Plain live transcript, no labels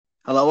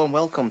Hello and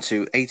welcome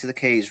to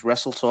A2theK's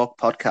WrestleTalk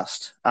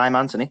podcast. I'm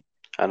Anthony.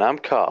 And I'm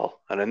Carl,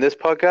 and in this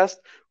podcast,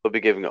 we'll be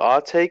giving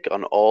our take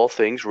on all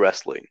things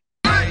wrestling.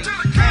 A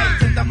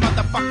to the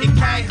motherfucking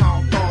K,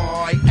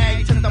 homeboy.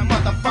 A to the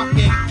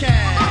motherfucking K.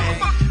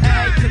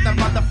 A to the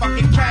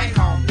motherfucking K,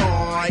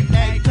 homeboy.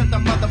 A to the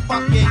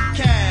motherfucking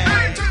K.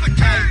 A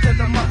to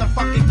the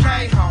motherfucking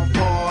K,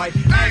 homeboy.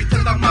 A to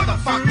the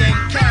motherfucking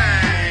K.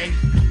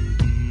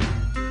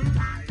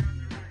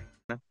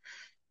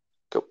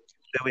 Go.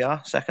 Here we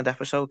are, second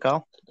episode,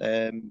 Carl.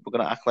 We're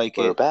going to act like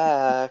We're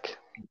back.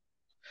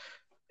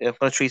 I'm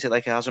going to treat it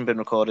like it hasn't been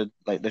recorded,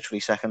 like literally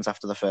seconds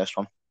after the first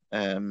one.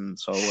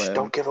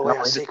 Don't give away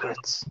our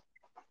secrets.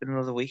 It's been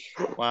another week.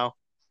 Wow.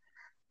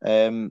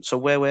 So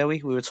where were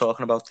we? We were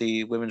talking about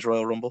the Women's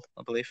Royal Rumble,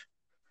 I believe.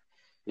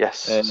 Yes,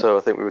 so I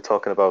think we were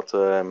talking about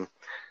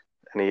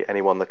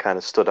anyone that kind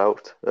of stood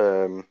out.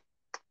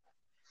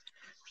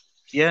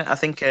 Yeah, I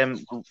think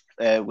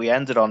we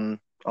ended on.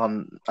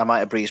 I might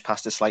have breezed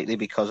past it slightly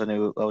because I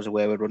was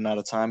aware we'd run out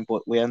of time,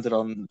 but we ended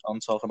on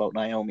talking about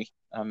Naomi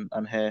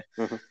and her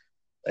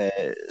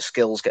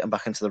skills getting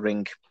back into the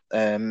ring.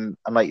 And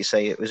like you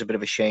say, it was a bit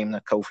of a shame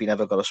that Kofi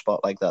never got a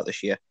spot like that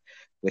this year,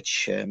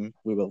 which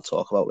we will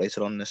talk about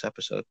later on in this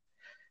episode.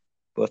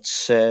 But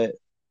the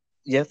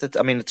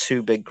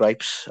two big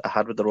gripes I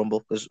had with the Rumble,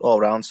 because all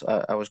round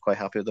I was quite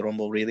happy with the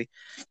Rumble, really.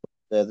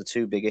 The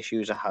two big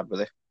issues I had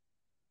with it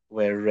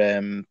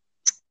were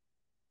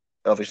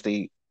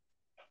obviously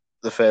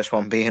the first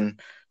one being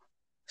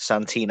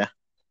Santina.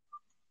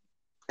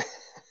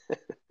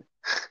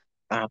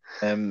 To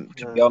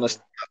be honest,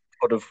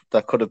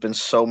 that could have been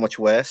so much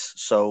worse.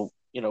 So,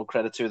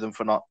 credit to them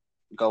for not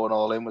going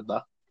all in with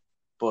that.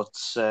 But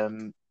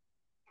that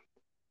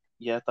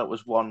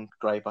was one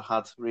gripe I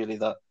had, really,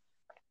 that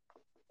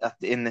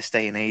in this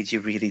day and age, you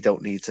really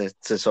don't need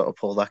to sort of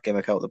pull that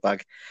gimmick out of the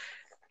bag.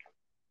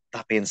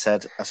 That being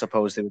said, I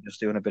suppose they were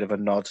just doing a bit of a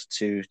nod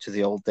to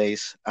the old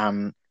days.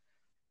 And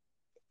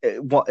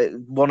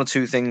one or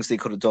two things they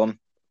could have done,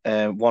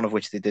 one of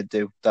which they did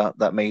do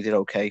that made it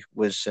okay,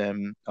 was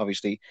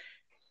obviously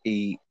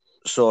he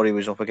saw he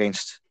was up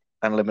against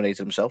and eliminated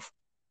himself,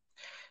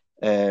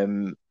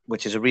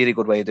 which is a really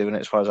good way of doing it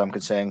as far as I'm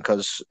concerned,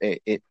 because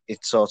it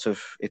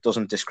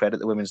doesn't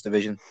discredit the women's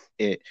division.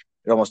 It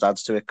almost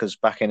adds to it, because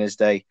back in his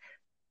day,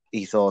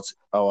 he thought,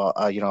 I'll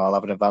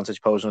have an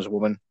advantage posing as a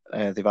woman.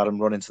 They've had him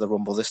run into the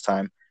Rumble this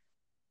time.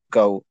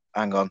 Go,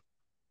 hang on,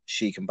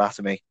 she can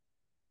batter me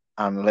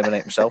and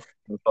eliminate himself.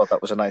 We thought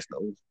that was a nice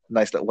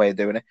little way of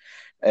doing it.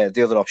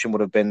 The other option would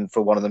have been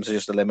for one of them to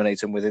just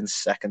eliminate him within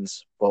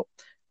seconds. But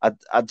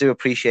I do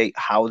appreciate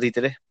how they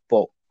did it.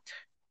 But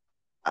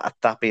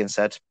that being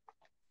said,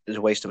 it was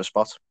a waste of a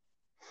spot.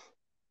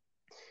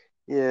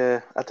 Yeah,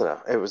 I don't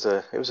know. It was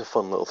a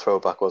fun little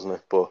throwback, wasn't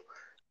it? But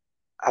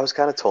I was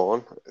kind of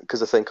torn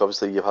because I think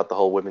obviously you had the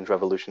whole women's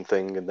revolution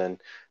thing, and then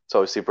to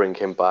obviously bring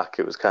him back,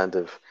 it was kind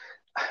of,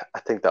 I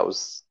think that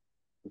was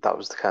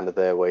kind of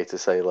their way to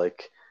say,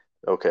 like,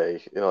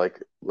 okay, like,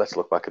 let's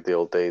look back at the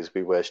old days.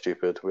 We were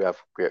stupid.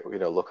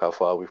 Look how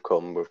far we've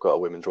come. We've got a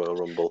women's Royal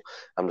Rumble.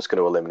 I'm just going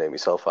to eliminate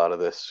myself out of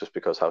this just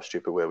because how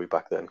stupid were we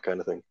back then, kind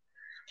of thing.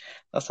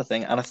 That's the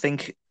thing, and I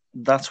think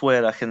that's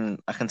where I can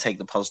take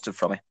the positive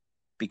from it,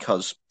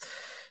 because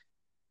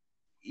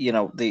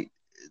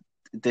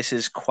this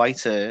is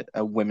quite a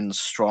women's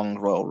strong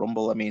Royal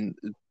Rumble. I mean,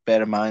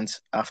 bear in mind,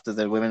 after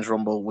the women's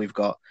Rumble, we've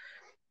got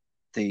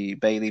the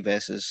Bayley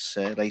versus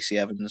Lacey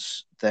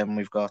Evans. Then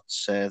we've got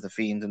the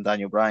Fiend and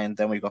Daniel Bryan.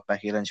 Then we've got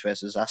Becky Lynch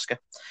versus Asuka.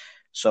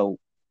 So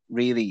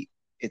really,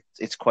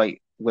 it's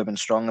quite women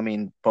strong. I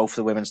mean, both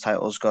the women's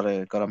titles got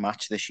a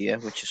match this year,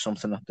 which is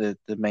something that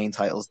the main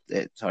titles.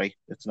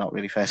 It's not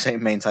really fair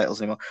saying main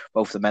titles anymore.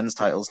 Both the men's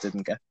titles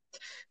didn't get.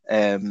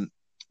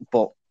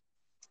 But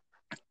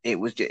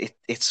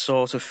it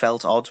sort of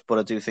felt odd, but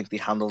I do think they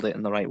handled it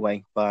in the right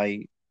way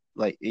by,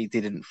 like, he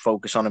didn't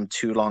focus on him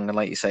too long, and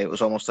like you say, it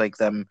was almost like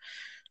them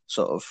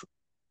sort of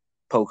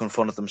poking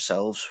fun at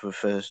themselves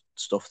for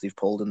stuff they've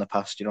pulled in the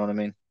past. You know what I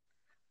mean?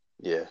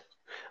 Yeah.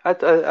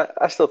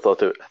 I still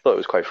thought it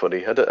was quite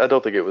funny. I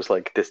don't think it was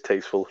like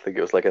distasteful. I think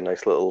it was like a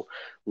nice little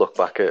look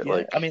back at Yeah,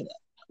 like I mean,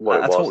 what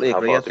it I was totally and how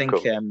agree. far I they've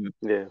think come.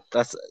 Yeah.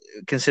 that's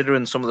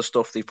considering some of the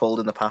stuff they pulled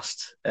in the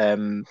past,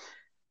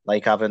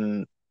 like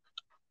having,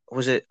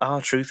 was it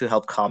R-Truth who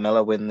helped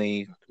Carmella win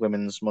the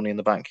women's Money in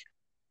the Bank?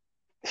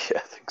 Yeah,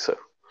 I think so.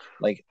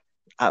 Like,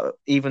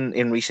 even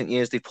in recent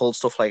years, they pulled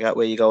stuff like that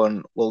where you're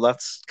going, well,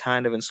 that's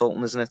kind of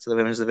insulting, isn't it, to the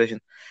women's division?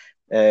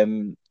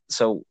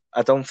 So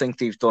I don't think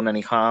they've done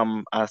any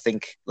harm. I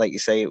think, like you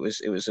say, it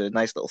was a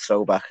nice little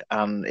throwback,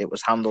 and it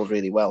was handled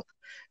really well.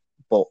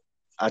 But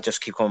I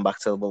just keep coming back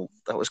to, well,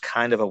 that was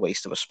kind of a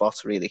waste of a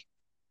spot, really.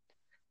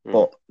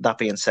 But that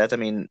being said, I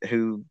mean,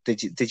 who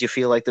did you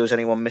feel like there was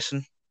anyone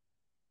missing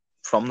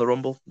from the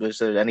Rumble? Was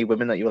there any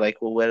women that you were like,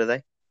 well, where are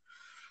they?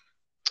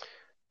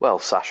 Well,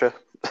 Sasha.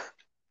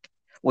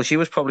 Well, she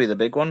was probably the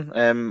big one.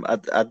 I'm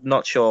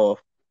not sure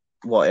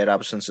what her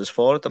absence is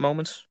for at the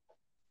moment.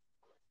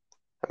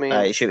 I mean,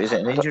 Is it an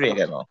I don't injury know.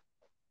 again? Or?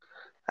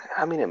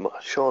 I mean,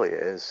 surely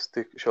it is.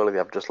 Surely they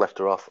have just left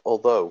her off.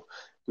 Although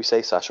we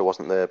say Sasha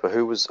wasn't there, but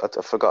who was?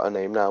 I forgot her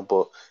name now.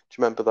 But do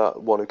you remember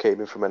that one who came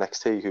in from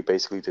NXT who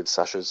basically did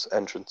Sasha's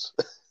entrance?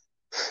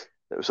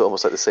 It was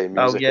almost like the same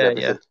Oh music and yeah,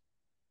 everything.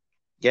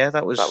 yeah. That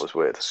That was was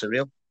weird.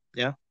 surreal.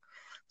 Yeah.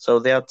 So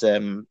they had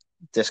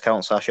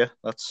discount Sasha.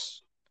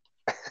 That's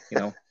you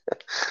know.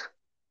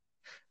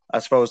 I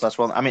suppose that's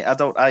one. I mean,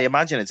 I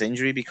imagine it's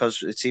injury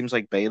because it seems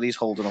like Bailey's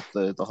holding up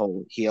the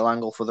whole heel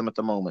angle for them at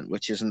the moment,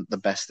 which isn't the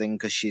best thing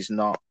because she's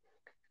not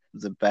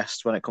the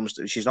best when it comes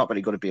to. She's not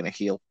very good at being a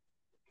heel,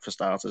 for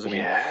starters. I mean,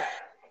 Yeah.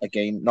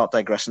 again, not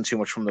digressing too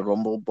much from the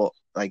Rumble, but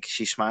like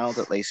she smiled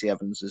at Lacey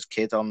Evans'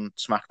 kid on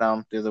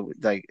SmackDown the other,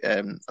 I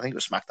think it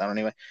was SmackDown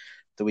anyway,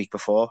 the week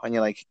before, and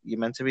you're like, you're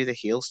meant to be the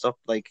heel. Stop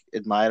like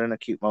admiring a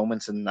cute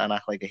moment and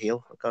act like a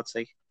heel, for God's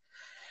sake.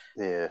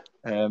 Yeah.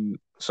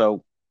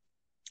 So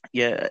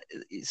yeah,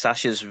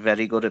 Sasha's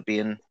very good at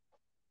being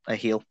a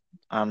heel,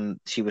 and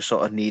she was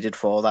sort of needed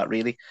for that,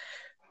 really.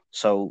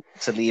 So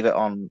to leave it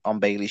on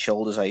Bailey's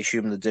shoulders, I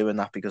assume they're doing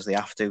that because they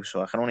have to.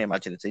 So I can only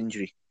imagine it's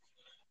injury.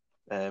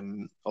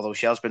 Although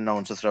she has been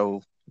known to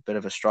throw a bit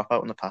of a strop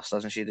out in the past,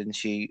 hasn't she? Didn't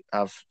she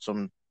have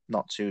some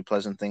not too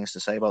pleasant things to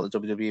say about the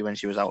WWE when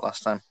she was out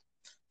last time?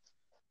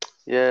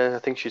 Yeah, I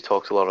think she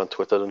talks a lot on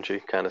Twitter, doesn't she?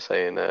 Kind of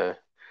saying,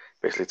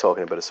 basically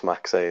talking a bit of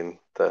smack, saying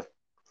that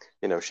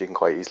she can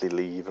quite easily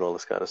leave and all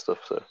this kind of stuff.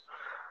 So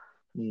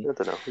I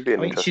don't know. It'd be I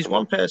an mean, she's interesting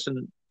one one.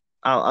 person.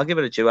 I'll give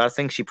it a due. I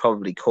think she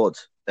probably could.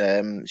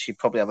 She'd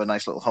probably have a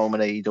nice little home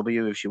in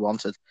AEW if she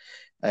wanted.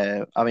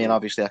 I mean,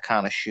 obviously, I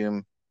can't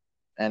assume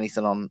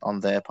anything on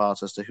their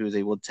part as to who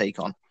they would take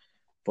on.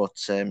 But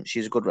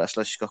she's a good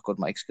wrestler. She's got good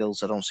mic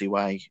skills. I don't see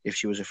why, if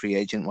she was a free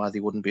agent, why they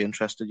wouldn't be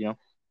interested,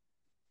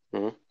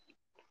 Mm-hmm.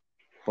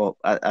 But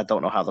I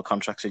don't know how the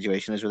contract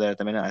situation is with her at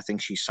the minute. I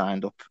think she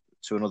signed up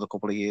to another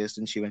couple of years,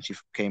 didn't she, when she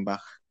came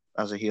back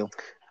as a heel?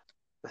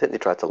 I think they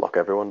tried to lock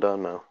everyone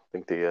down now. I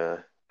think they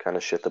kind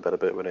of shit the bed a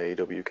bit when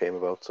AEW came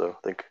about. So I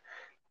think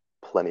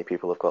plenty of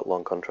people have got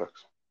long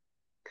contracts.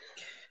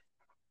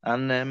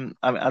 And I mean,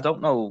 I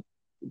don't know.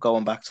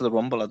 Going back to the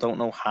Rumble, I don't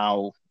know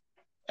how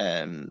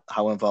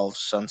involved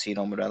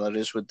Santino Marella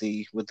is with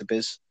the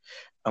biz,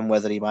 and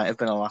whether he might have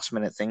been a last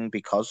minute thing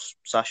because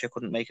Sasha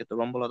couldn't make it the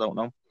Rumble. I don't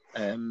know.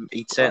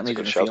 He That's a certainly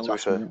good didn't shout, feel to be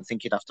last fair. minute. I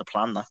think you'd have to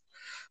plan that.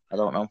 I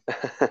don't know.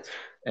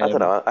 I don't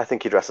know. I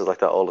think he dresses like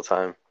that all the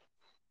time.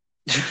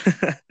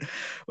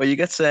 Well, you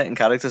get certain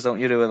characters, don't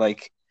you, who are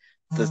like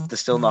they're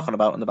still knocking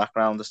about in the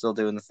background, they're still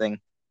doing the thing.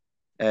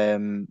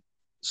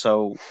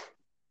 So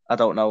I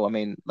don't know. I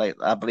mean, like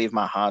I believe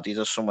Matt Hardy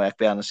does some work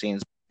behind the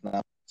scenes,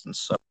 and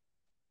so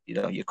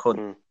you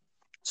could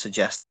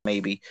suggest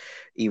maybe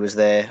he was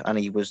there and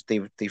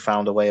they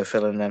found a way of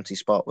filling an empty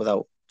spot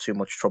without too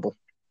much trouble.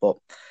 But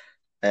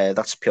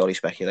that's purely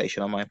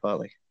speculation on my part.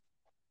 Like.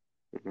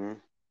 Mm-hmm.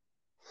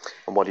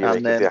 And what do you make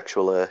of the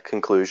actual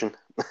conclusion?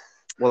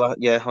 Well,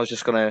 I was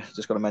just gonna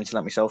mention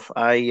that myself.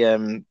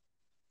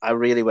 I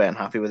really weren't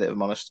happy with it, if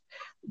I'm honest.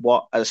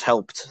 What has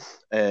helped,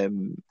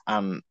 and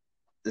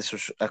this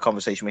was a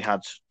conversation we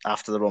had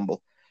after the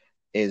Rumble,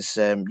 is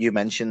you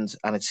mentioned,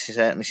 and it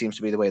certainly seems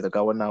to be the way they're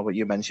going now, but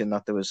you mentioned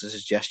that there was a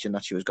suggestion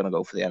that she was going to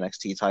go for the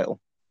NXT title.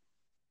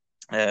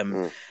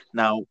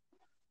 Now,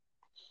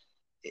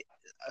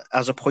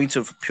 as a point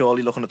of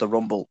purely looking at the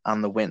Rumble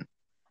and the win,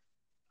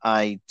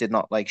 I did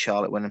not like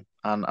Charlotte winning,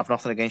 and I've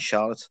nothing against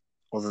Charlotte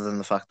other than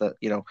the fact that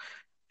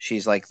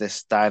she's like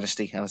this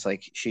dynasty, and it's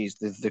like she's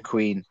the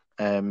queen,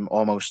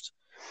 almost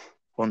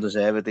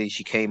undeservedly.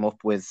 She came up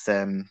with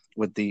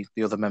the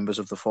other members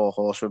of the Four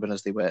Horsewomen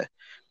as they were,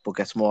 but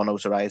gets more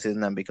notoriety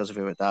than them because of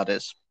who her dad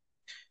is.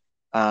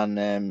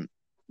 And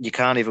you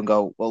can't even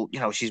go, well,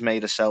 she's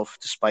made herself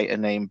despite her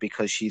name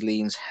because she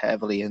leans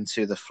heavily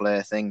into the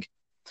flair thing.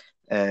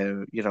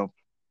 Her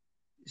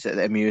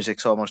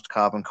music's almost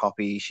carbon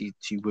copy. She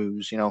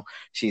woos,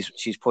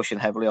 she's pushing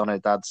heavily on her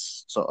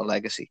dad's sort of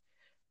legacy.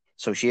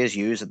 So she is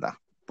using that.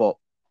 But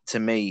to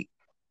me,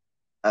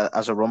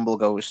 as a Rumble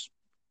goes,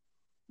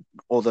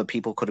 other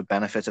people could have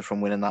benefited from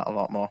winning that a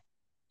lot more.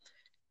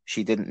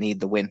 She didn't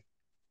need the win.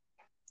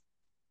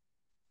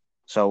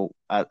 So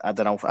I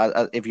don't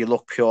know. If you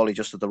look purely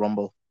just at the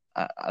Rumble,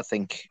 I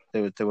think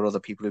there were other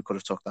people who could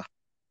have took that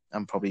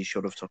and probably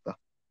should have took that.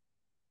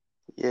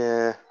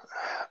 Yeah,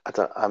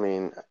 I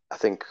mean, I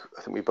think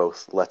we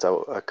both let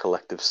out a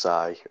collective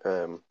sigh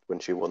when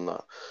she won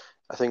that.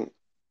 I think,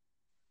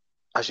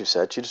 as you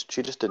said, she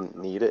just didn't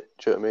need it.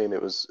 Do you know what I mean?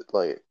 It was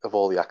like, of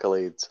all the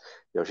accolades,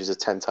 she's a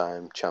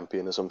 10-time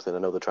champion or something. I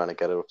know they're trying to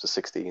get her up to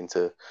 16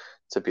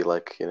 to be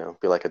like,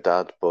 be like a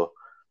dad, but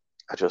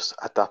I just,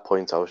 at that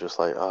point, I was just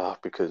like,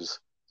 because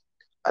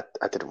I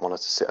didn't want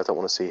to see. I don't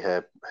want to see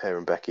her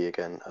and Becky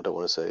again. I don't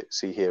want to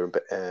see her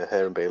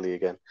and Bailey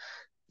again.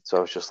 So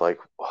I was just like,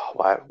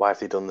 why have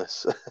they done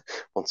this?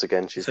 Once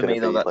again, she's going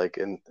to be like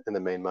in the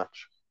main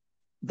match.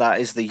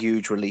 That is the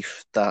huge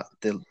relief that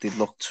they're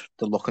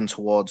looking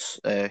towards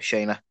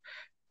Shayna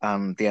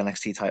and the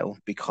NXT title,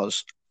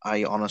 because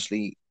I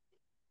honestly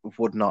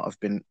would not have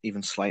been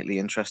even slightly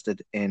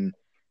interested in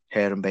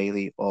her and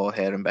Bailey or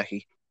her and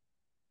Becky.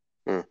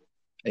 Mm.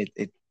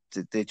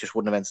 They just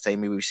wouldn't have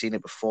entertained me. We've seen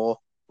it before.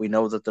 We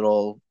know that they're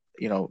all,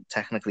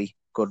 technically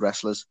good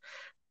wrestlers,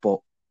 but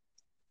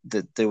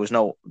there was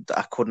no.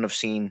 I couldn't have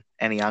seen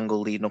any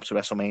angle leading up to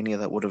WrestleMania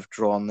that would have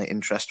drawn the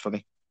interest for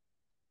me.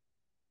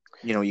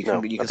 You No, can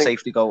I think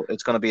safely go.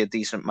 It's going to be a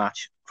decent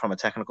match from a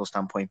technical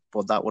standpoint,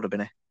 but that would have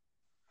been it.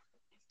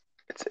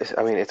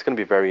 I mean, it's going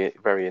to be very,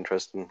 very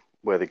interesting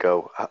where they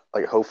go.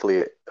 Like, hopefully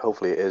it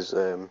is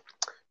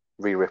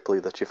Rhea Ripley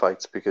that she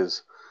fights,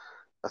 because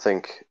I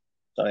think.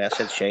 Sorry, I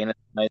said Shayna.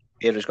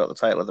 Rhea's got the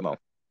title at the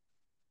moment.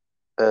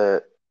 Yeah.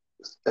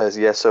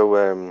 So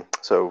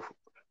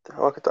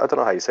I don't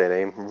know how you say her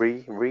name.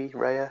 Rhea.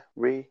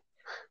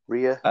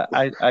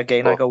 I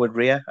go with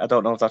Rhea. I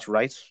don't know if that's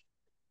right.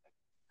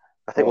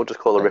 I think we'll just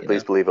call her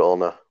Ripley's Believe It or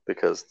Not,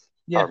 because I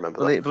Yeah, remember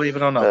that. believe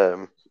it or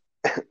not.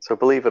 So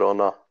Believe It or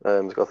Not,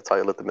 has got the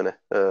title at the minute.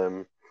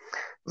 Right.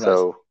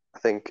 So I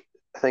think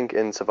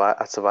at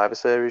Survivor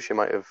Series she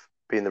might have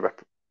been the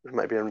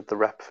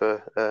rep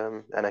for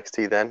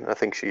NXT then. I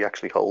think she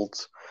actually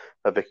holds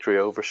a victory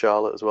over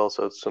Charlotte as well.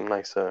 So it's some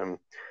nice All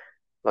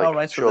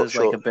right, so there's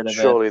like a bit of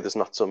surely there's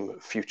not some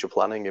future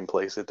planning in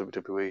place at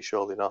WWE,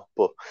 surely not.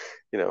 But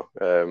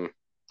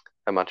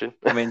imagine.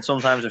 I mean,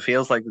 sometimes it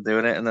feels like they're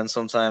doing it, and then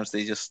sometimes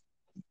they just,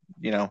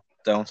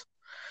 don't.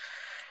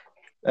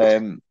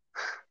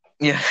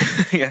 Yeah,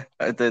 yeah.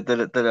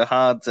 They're a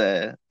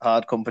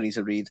hard company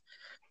to read.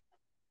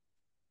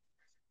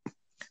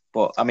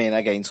 But I mean,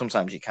 again,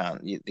 sometimes you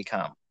can't. They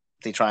can't.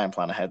 They try and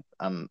plan ahead,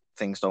 and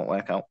things don't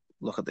work out.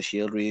 Look at the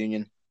Shield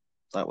reunion;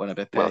 that went a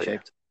bit pear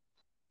shaped.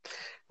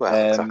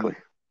 Well, exactly.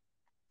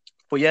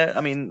 But yeah,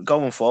 I mean,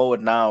 going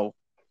forward now,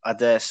 I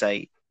dare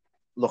say,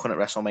 looking at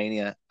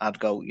WrestleMania, I'd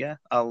go, yeah,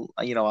 I'll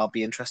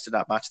be interested in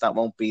that match. That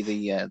won't be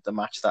the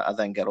match that I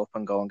then get up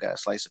and go and get a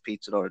slice of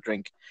pizza or a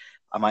drink.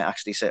 I might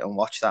actually sit and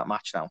watch that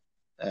match now,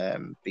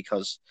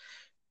 because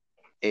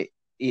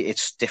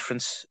it's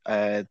different.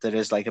 There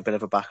is like a bit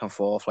of a back and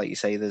forth, like you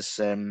say. There's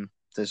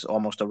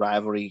almost a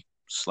rivalry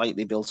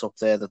slightly built up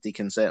there that they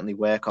can certainly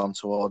work on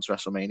towards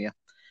WrestleMania.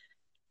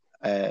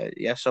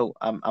 So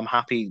I'm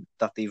happy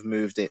that they've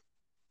moved it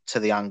to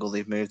the angle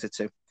they've moved it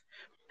to.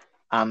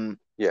 And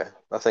yeah,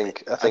 I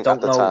think at the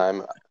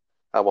time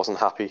I wasn't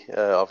happy,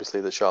 obviously,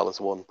 that Charlotte's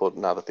won, but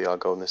now that they are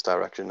going this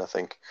direction, I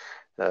think,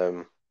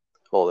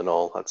 all in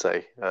all, I'd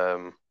say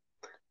I'm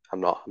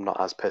not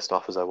as pissed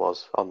off as I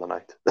was on the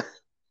night.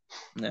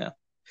 Yeah,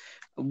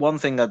 one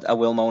thing that I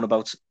will moan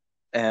about,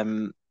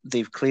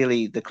 they're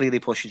clearly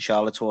pushing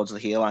Charlotte towards the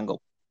heel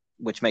angle,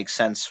 which makes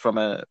sense from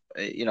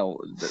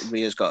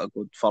Rhea's got a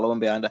good following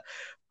behind her,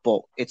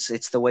 but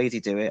it's the way they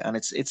do it, and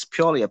it's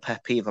purely a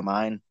pet peeve of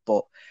mine.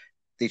 But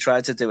they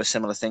tried to do a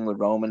similar thing with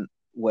Roman,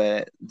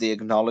 where they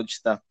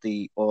acknowledge that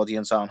the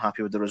audience aren't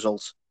happy with the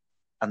results,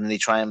 and then they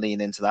try and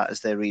lean into that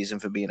as their reason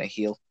for being a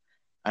heel.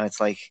 And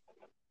it's like,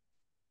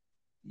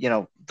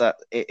 that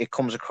it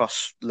comes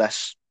across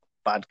less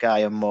bad guy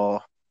and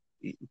more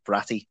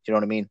bratty. Do you know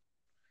what I mean?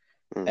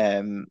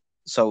 Mm.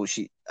 So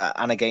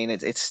and again,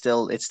 it's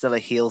still a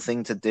heel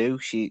thing to do.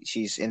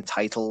 She's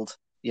entitled.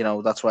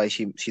 That's why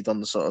she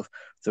done the sort of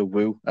the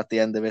woo at the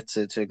end of it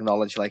to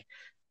acknowledge, like,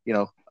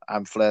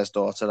 I'm Flair's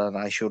daughter and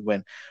I should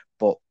win.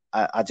 But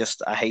I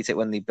hate it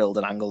when they build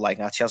an angle like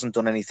that. She hasn't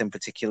done anything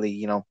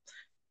particularly,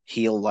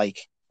 heel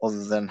like,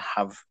 other than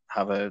have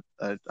a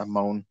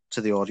moan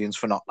to the audience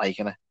for not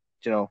liking it.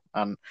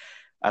 And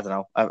I don't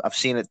know. I've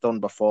seen it done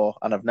before,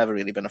 and I've never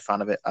really been a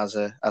fan of it as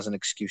an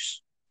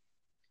excuse.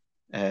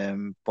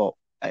 But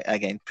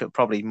again,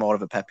 probably more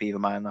of a pet peeve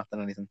of mine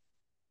than anything.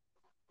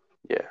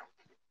 Yeah,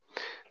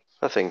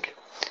 I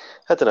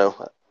don't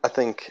know. I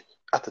think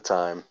at the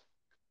time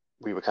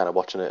we were kind of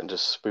watching it and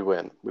just we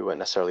weren't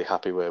necessarily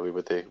happy where we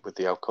with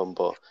the outcome,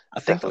 but I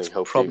think that's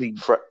probably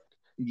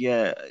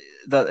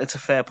that it's a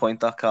fair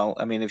point, that Carl.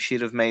 I mean, if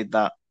she'd have made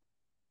that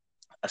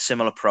a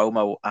similar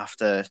promo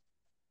after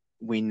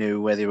we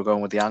knew where they were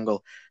going with the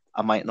angle,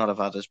 I might not have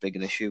had as big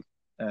an issue.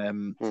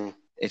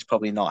 It's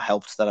probably not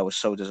helped that I was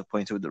so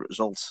disappointed with the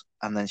results,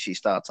 and then she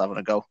starts having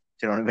a go.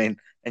 Do you know what I mean?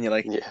 And you're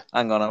like,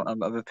 hang on,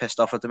 I'm a bit pissed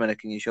off at the minute.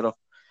 Can you shut up?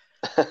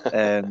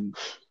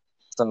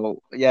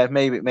 So yeah,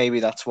 maybe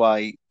that's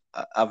why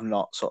I've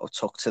not sort of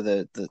took to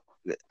the.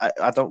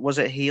 I don't. Was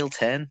it heel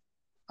 10?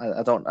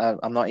 I don't.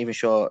 I'm not even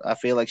sure. I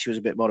feel like she was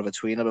a bit more of a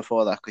tweener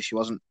before that, because she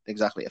wasn't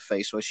exactly a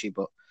face, was she?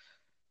 But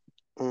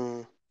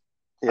yeah,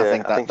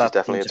 I think she's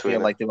definitely a tweener.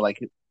 Feel like they were like,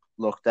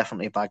 look,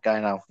 definitely a bad guy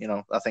now.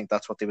 I think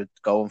that's what they were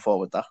going for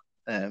with that.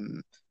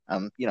 And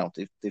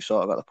they've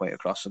sort of got the point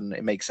across, and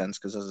it makes sense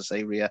because, as I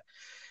say, Rhea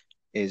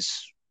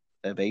is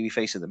a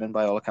babyface at the minute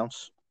by all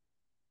accounts.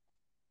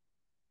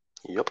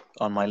 Yep.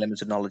 On my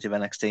limited knowledge of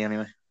NXT,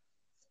 anyway.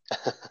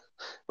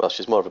 Well,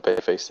 she's more of a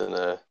babyface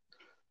than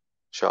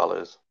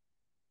Charlotte is.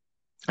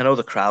 I know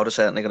the crowd are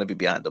certainly going to be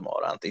behind her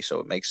more, aren't they? So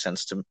it makes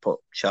sense to put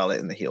Charlotte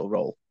in the heel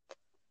role.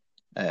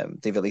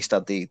 They've at least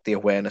had the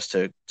awareness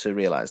to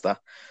realise that.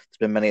 There's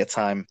been many a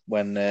time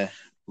when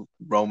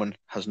Roman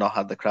has not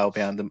had the crowd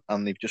behind him,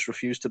 and they've just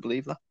refused to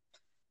believe that.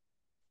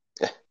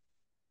 Yeah.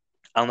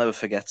 I'll never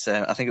forget,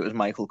 I think it was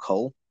Michael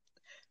Cole.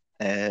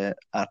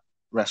 at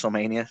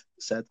WrestleMania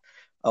said,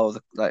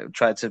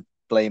 tried to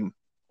blame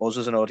us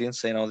as an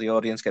audience, saying, "Oh, the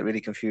audience get really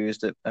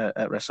confused at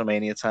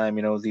WrestleMania time.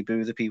 They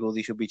boo the people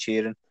they should be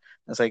cheering." And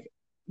it's like,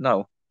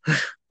 no,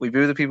 we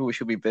boo the people we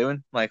should be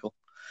booing, Michael.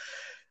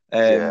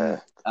 Yeah,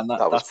 And that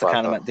was that's the bad.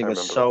 kind of they I were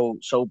remember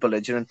that. so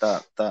belligerent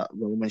that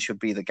Roman should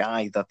be the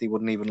guy that they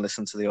wouldn't even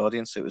listen to the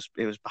audience. It was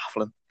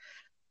baffling.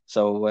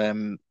 So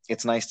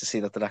it's nice to see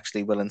that they're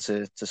actually willing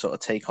to sort of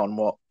take on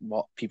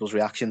what people's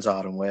reactions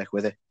are and work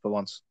with it for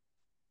once.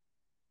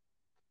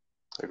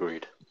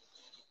 Agreed.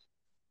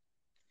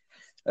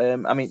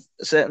 I mean,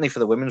 certainly for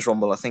the women's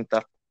rumble, I think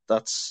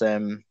that's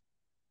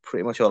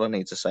pretty much all I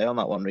need to say on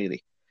that one,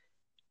 really.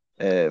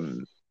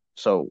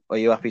 So are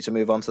you happy to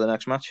move on to the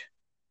next match?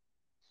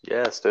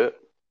 Yeah, let's do it.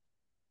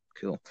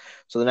 Cool.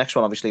 So the next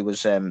one obviously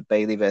was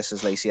Bayley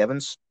versus Lacey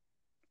Evans.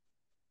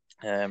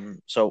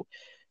 So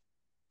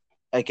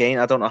again,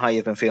 I don't know how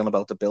you've been feeling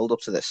about the build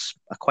up to this.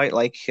 I quite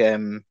like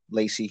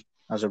Lacey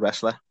as a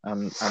wrestler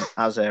and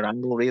as her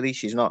angle. Really,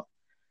 she's not,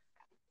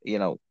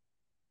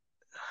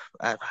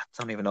 I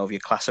don't even know if you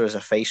class her as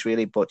a face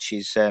really, but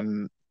she's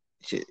her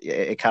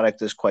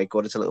character's quite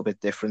good. It's a little bit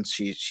different.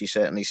 She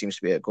certainly seems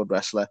to be a good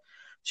wrestler.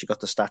 She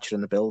got the stature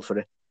and the build for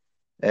it.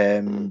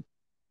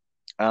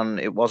 And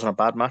it wasn't a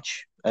bad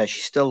match.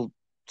 She still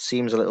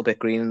seems a little bit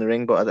green in the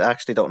ring, but I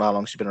actually don't know how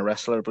long she's been a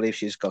wrestler. I believe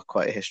she's got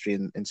quite a history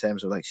in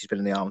terms of she's been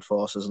in the armed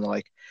forces and the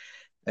like.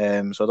 So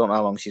I don't know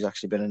how long she's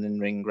actually been an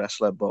in-ring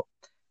wrestler, but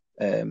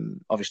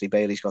obviously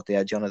Bayley's got the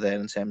edge on her there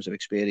in terms of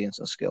experience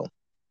and skill.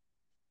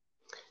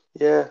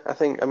 Yeah,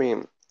 I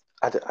mean,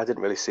 I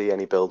didn't really see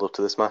any build up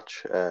to this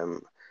match.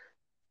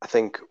 I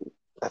think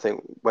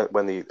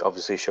when they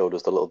obviously showed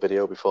us the little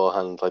video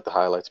beforehand, like the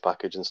highlights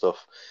package and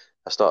stuff,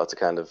 I started to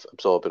kind of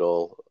absorb it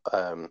all.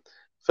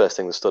 First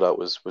thing that stood out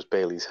was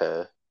Bayley's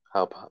hair.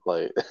 How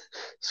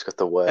she's got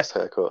the worst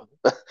haircut.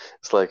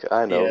 It's like,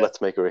 I know, Yeah.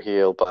 let's make her a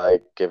heel by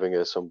giving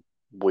her some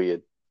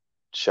weird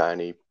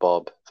shiny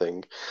bob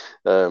thing.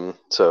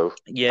 So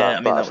Yeah, I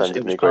mean that it was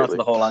offended me part of greatly.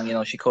 the whole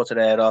angle. She cut her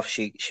hair off.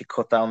 She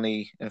cut down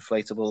the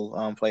inflatable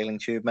arm flailing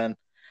tube men,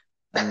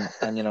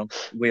 and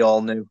we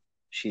all knew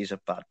she's a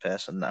bad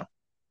person now.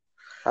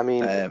 I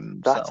mean,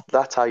 So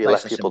that's how you nice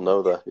let and people simple.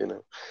 know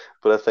that.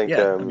 But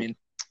Yeah, I mean,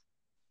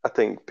 I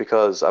think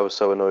because I was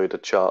so annoyed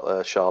at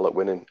Charlotte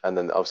winning, and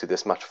then obviously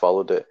this match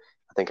followed it,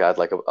 I think I had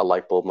like a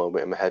light bulb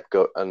moment in my head,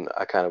 and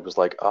I kind of was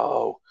like,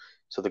 oh,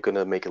 so they're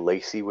gonna make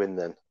Lacey win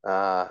then,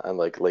 and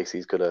like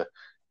Lacey's gonna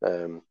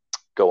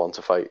go on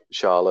to fight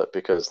Charlotte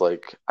because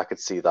like I could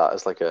see that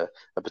as like a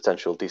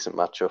potential decent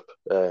matchup.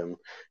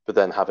 But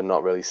then having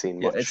not really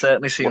seen yeah, it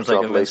certainly seems much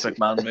like a of Vince Lacey,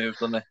 McMahon move,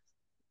 doesn't it?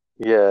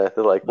 yeah,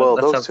 they're like, well,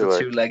 Let's those have the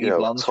two are, two leggy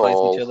blondes fight each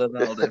tall. other.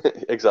 That'll do.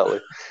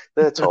 Exactly.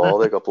 They're tall,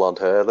 they've got blonde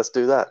hair. Let's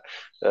do that.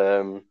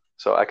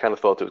 So I kind of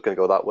thought it was going to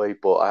go that way,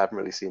 but I haven't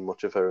really seen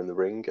much of her in the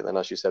ring. And then,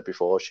 as you said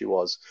before, she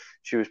was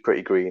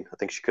pretty green. I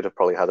think she could have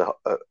probably had a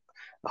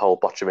whole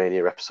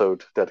Botchamania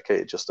episode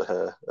dedicated just to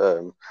her.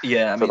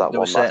 Yeah, I for mean, that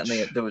there was one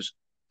certainly match. there was.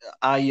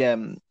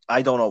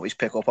 I don't always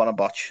pick up on a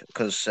botch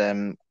because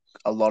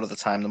a lot of the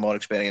time the more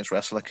experienced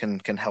wrestler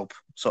can help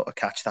sort of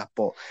catch that,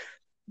 but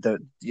there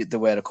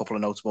were a couple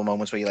of notable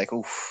moments where you're like,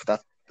 oof,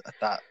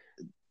 that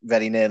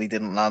very nearly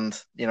didn't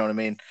land. You know what I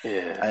mean?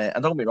 Yeah.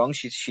 And don't get me wrong,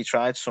 she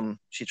tried some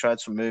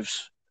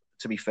moves.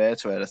 To be fair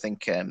to her, I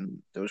think there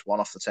was one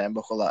off the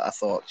turnbuckle that I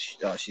thought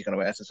she's going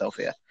to hurt herself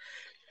here,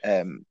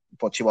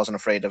 but she wasn't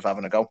afraid of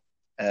having a go.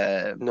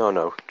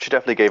 No. She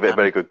definitely gave it a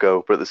very good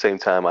go, but at the same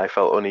time, I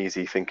felt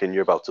uneasy thinking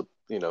you're about to,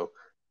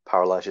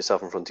 paralyze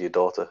yourself in front of your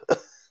daughter.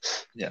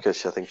 Yeah.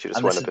 Because I think she just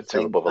And went a bit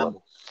too above a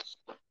level.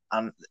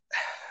 And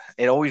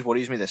it always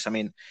worries me this. I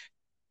mean,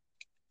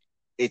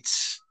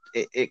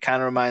 it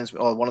kind of reminds me,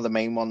 or one of the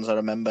main ones I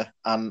remember,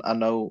 and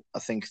I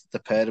think the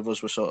pair of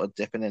us were sort of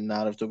dipping in and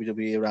out of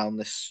WWE around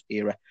this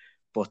era,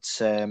 but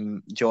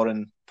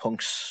during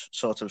Punk's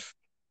sort of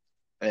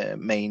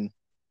main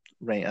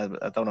reign,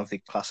 I don't know if they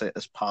class it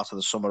as part of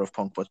the summer of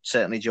Punk, but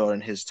certainly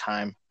during his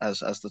time as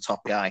the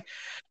top guy,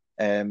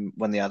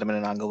 when they had him in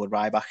an angle with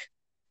Ryback,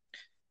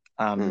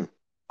 and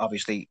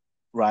obviously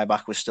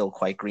Ryback was still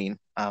quite green,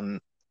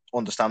 and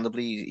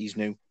understandably he's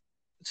new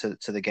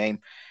to the game,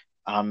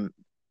 and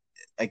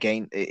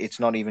again, it's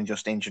not even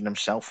just injuring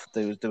himself.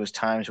 There was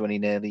times when he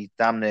nearly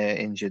damn near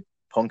injured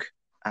Punk,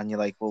 and you're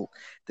like, well,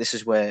 this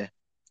is where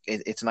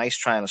it's nice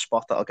trying a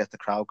spot that'll get the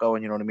crowd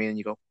going. You know what I mean? And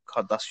you go,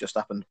 God, that's just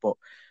happened, but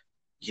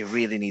you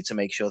really need to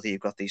make sure that you've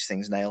got these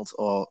things nailed,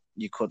 or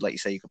you could, like you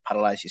say, you could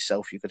paralyze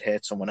yourself, you could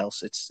hurt someone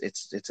else. It's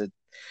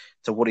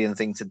a worrying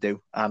thing to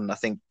do, and I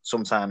think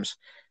sometimes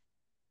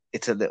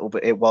it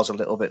was a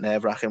little bit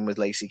nerve wracking with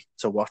Lacey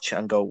to watch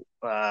and go,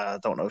 I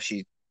don't know if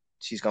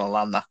she's going to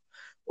land that.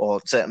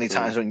 Or certainly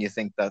times when you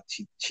think that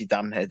she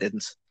damn near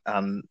didn't,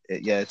 and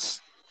it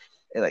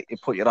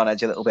put you on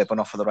edge a little bit, but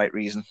not for the right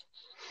reason.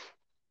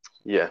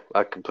 Yeah,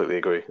 I completely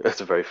agree. That's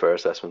a very fair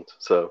assessment.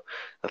 So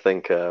I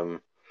think,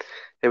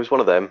 It was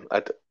one of them.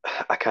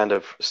 I kind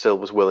of still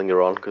was willing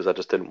her on because I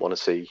just didn't want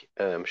to see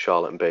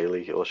Charlotte and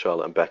Bailey or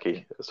Charlotte and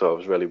Becky. So I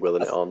was really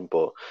willing I, it th- on.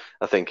 But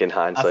I think in I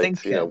hindsight,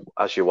 think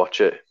as you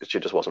watch it, she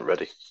just wasn't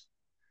ready.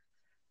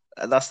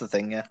 that's the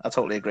thing. Yeah, I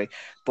totally agree.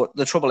 But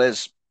the trouble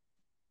is,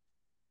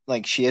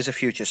 like, she is a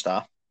future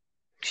star.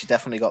 She's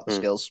definitely got the Mm.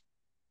 skills.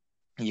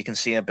 You can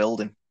see her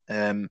building.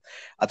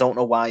 I don't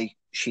know why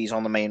she's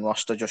on the main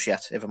roster just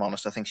yet, if I'm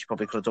honest. I think she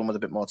probably could have done with a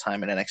bit more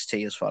time in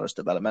NXT as far as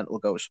developmental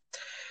goes.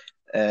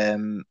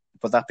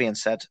 But that being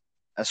said,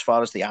 as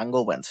far as the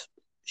angle went,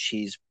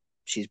 she's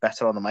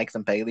better on the mic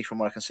than Bailey from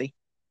what I can see.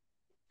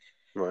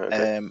 Right.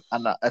 Okay.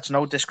 And it's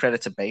no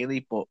discredit to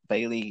Bailey, but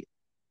Bailey,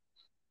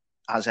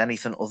 as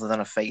anything other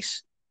than a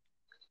face,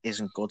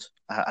 isn't good.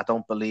 I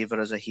don't believe her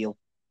as a heel.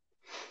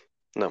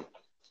 No.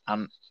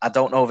 And I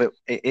don't know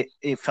if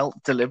it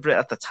felt deliberate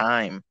at the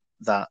time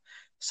that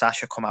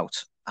Sasha come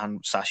out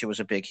and Sasha was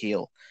a big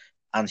heel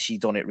and she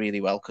done it really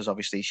well because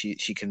obviously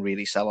she can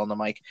really sell on the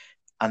mic.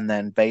 And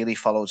then Bailey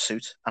followed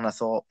suit. And I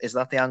thought, is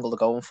that the angle they're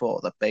going for?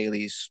 That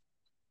Bailey's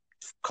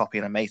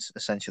copying a mate,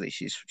 essentially.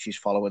 She's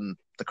following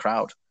the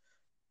crowd.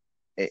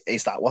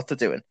 Is that what they're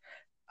doing?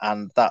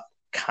 And that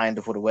kind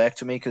of would have worked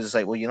for me because it's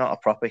like, well, you're not a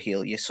proper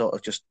heel. You're sort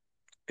of just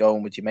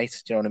going with your mate.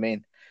 Do you know what I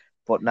mean?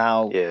 But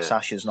now Yeah.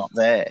 Sasha's not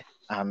there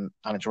and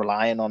it's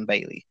relying on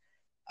Bailey.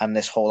 And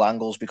this whole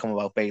angle's become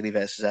about Bailey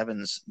versus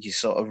Evans. You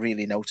sort of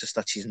really notice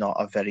that she's not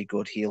a very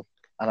good heel.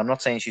 And I'm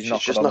not saying she's not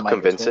good just on the not mic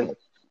at convincing. all,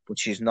 but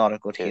she's not a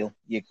good heel.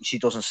 She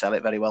doesn't sell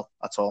it very well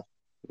at all.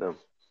 No.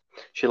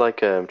 She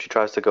she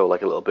tries to go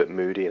like a little bit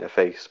moody in her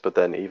face, but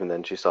then even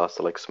then she starts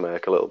to like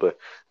smirk a little bit.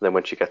 And then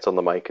when she gets on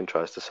the mic and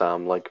tries to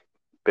sound like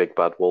Big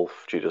Bad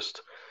Wolf, she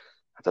just,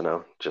 I don't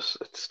know, it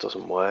just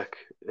doesn't work.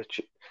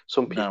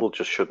 Some people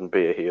just shouldn't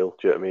be a heel.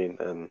 Do you know what I mean?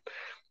 And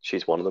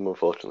she's one of them,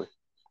 unfortunately.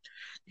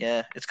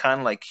 Yeah, it's kind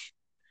of like,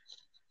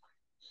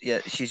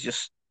 she's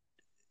just,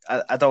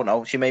 I don't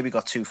know. She maybe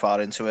got too far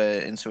into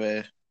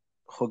a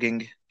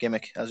hugging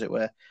gimmick, as it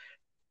were.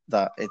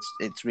 That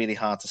it's really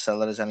hard to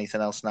sell her as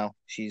anything else now.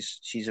 She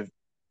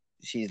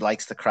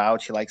likes the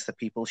crowd, she likes the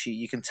people.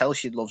 You can tell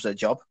she loves her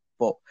job,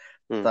 but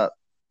that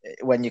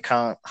when you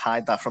can't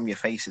hide that from your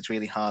face, it's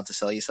really hard to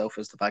sell yourself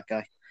as the bad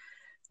guy.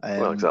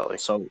 Well, exactly.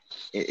 So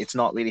it's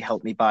not really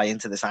helped me buy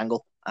into this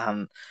angle.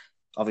 And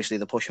obviously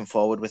they're pushing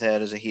forward with her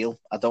as a heel.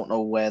 I don't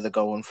know where they're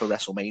going for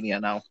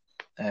WrestleMania now.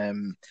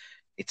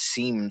 It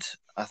seemed,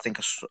 I think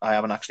I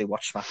haven't actually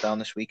watched SmackDown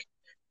this week,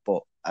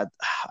 but and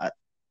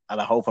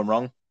I hope I'm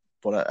wrong,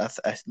 but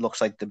it looks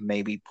like they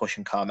may be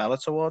pushing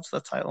Carmella towards the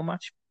title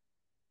match.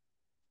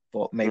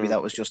 But maybe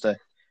that was just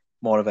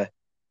more of a,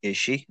 is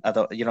she? I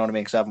don't, you know what I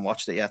mean? Because I haven't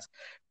watched it yet.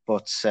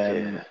 But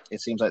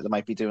it seems like they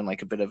might be doing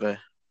like a bit of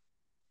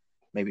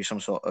maybe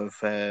some sort of,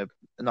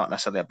 not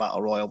necessarily a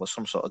battle royal, but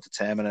some sort of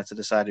determiner to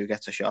decide who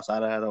gets a shot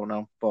at it. I don't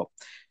know. But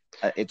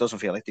it doesn't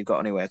feel like they've got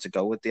anywhere to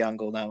go with the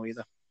angle now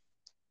either.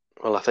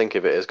 Well, I think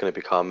if it is going to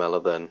be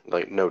Carmella, then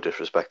like no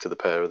disrespect to the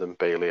pair of them,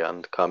 Bailey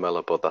and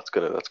Carmella, but that's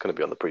gonna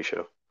be on the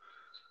pre-show.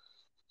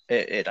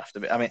 It'd have to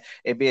be. I mean,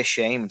 it'd be a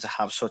shame to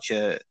have such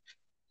a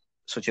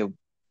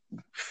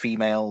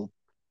female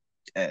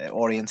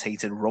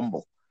orientated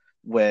Rumble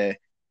where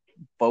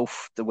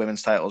both the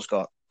women's titles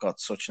got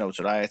such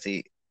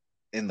notoriety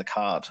in the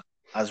card,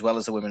 as well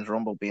as the women's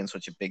Rumble being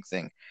such a big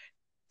thing,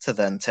 to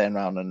then turn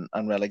around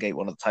and relegate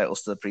one of the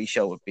titles to the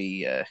pre-show would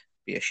be a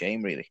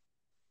shame, really.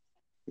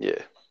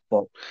 Yeah.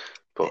 But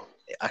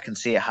I can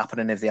see it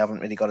happening if they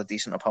haven't really got a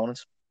decent opponent.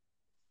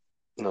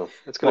 No,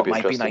 it's going to be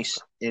interesting. What might be nice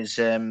is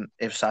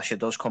if Sasha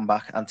does come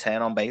back and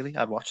turn on Bailey.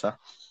 I'd watch that.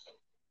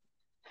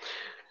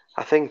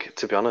 I think,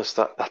 to be honest,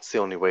 that's the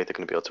only way they're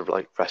going to be able to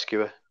like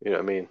rescue her. You know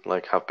what I mean?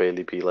 Like have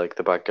Bailey be like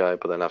the bad guy,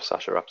 but then have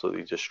Sasha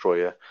absolutely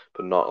destroy her,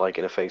 but not like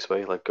in a face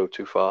way, like go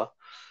too far,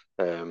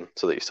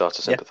 so that you start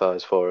to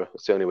sympathise for her.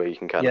 It's the only way you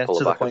can kind of pull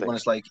her back. To the point when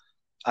it's like,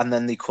 and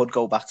then they could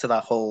go back to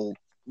that whole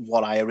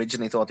what I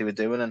originally thought they were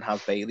doing and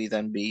have Bailey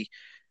then be,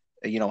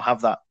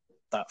 have that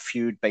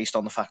feud based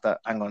on the fact that,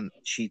 hang on,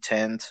 she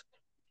turned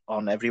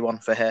on everyone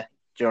for her.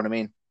 Do you know what I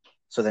mean?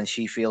 So then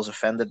she feels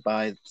offended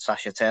by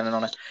Sasha turning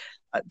on her.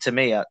 To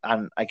me,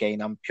 and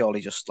again, I'm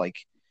purely just like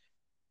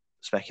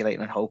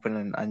speculating and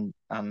hoping,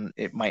 and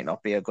it might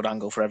not be a good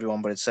angle for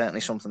everyone, but it's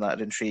certainly something that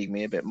would intrigue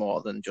me a bit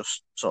more than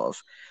just sort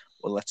of,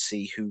 well, let's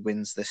see who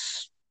wins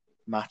this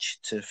match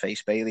to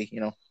face Bailey,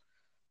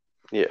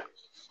 Yeah.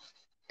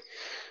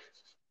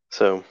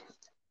 So,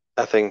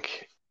 I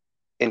think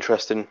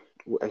interesting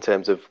in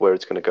terms of where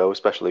it's going to go,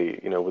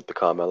 especially with the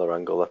Carmella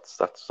angle.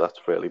 That's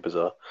really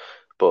bizarre.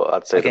 But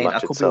I'd say again, the match I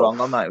could itself. be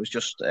wrong on that. It was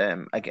just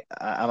I'm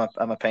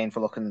a pain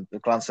for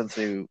glancing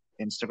through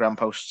Instagram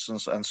posts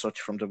and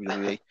such from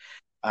WWE,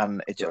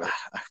 and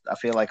I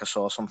feel like I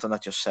saw something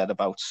that just said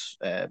about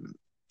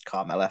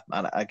Carmella,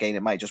 and again,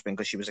 it might just been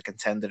because she was a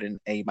contender in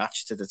a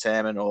match to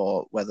determine,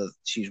 or whether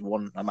she's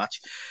won a match.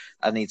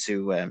 I need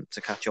to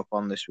catch up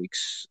on this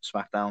week's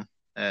SmackDown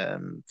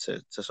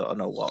to sort of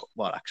know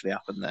what actually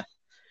happened there.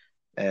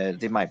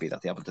 They might be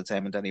that they haven't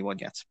determined anyone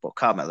yet, but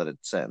Carmella would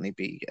certainly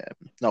be,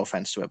 no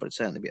offense to her, but it'd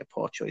certainly be a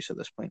poor choice at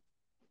this point.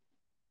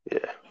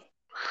 Yeah,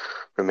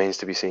 remains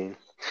to be seen.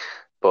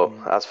 But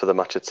as for the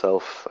match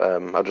itself,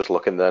 I'm just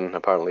looking then.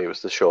 Apparently, it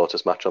was the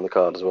shortest match on the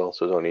card as well,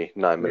 so it was only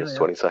 9 minutes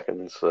Really, 20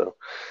 seconds. So,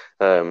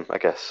 I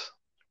guess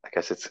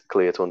it's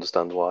clear to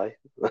understand why.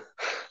 yeah,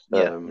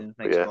 But it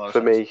makes a yeah, lot of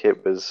for sense.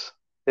 me,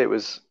 it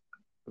was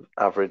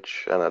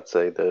average, and I'd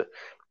say that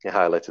it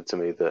highlighted to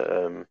me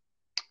that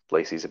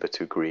Lacey's a bit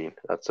too green.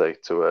 I'd say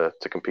to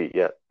compete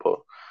yet,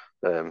 but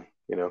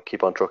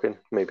keep on trucking.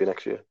 Maybe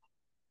next year.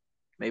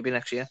 Maybe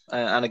next year.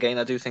 And again,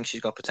 I do think she's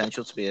got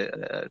potential to be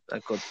a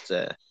good,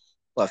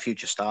 well, a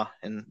future star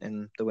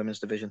in the women's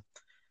division.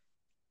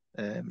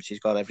 She's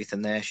got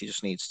everything there. She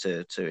just needs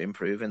to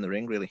improve in the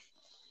ring, really.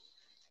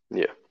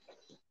 Yeah.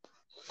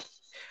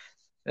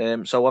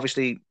 So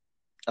obviously,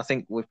 I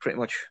think we've pretty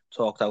much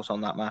talked out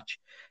on that match.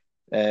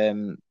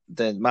 The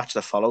match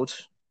that followed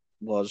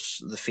was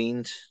The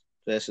Fiend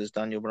versus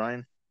Daniel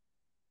Bryan.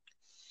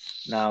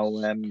 Now,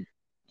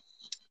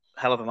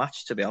 hell of a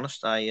match, to be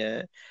honest.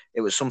 It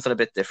was something a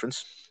bit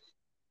different.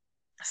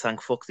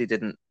 Thank fuck they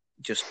didn't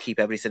just keep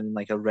everything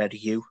like a red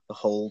hue the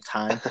whole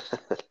time,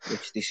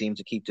 which they seem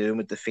to keep doing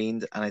with The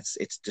Fiend, and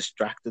it's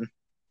distracting.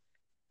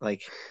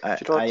 Like, Do you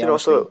know what? I Do you know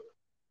honestly, also,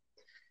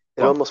 it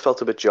go on. almost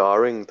felt a bit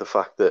jarring the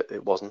fact that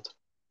it wasn't.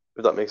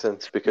 If that makes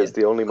sense, Yeah, because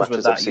the only because we're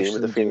matches I've that seen used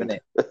to with the them doing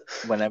Fiend,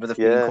 it. Whenever The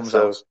Fiend yeah. comes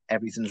out, So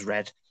everything's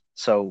red.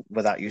 So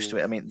we're that used to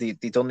it. I mean, they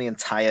done the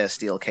entire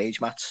steel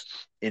cage match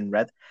in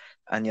red,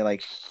 and you're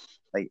like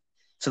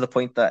to the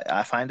point that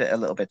I find it a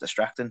little bit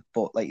distracting.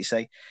 But like you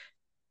say,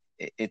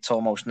 it's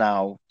almost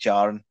now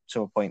jarring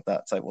to a point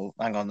that it's like, well,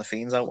 hang on, The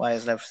Fiend's out. Why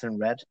isn't everything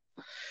red?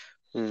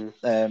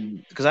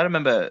 Because I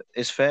remember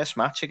his first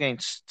match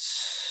against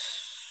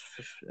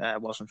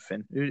it wasn't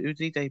Finn. Who did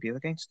he debut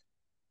against?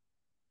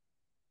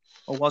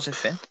 Or was it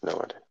Finn? no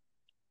idea.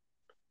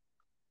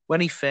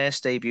 When he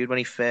first debuted, when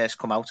he first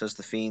come out as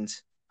The Fiend,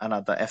 and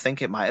I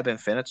think it might have been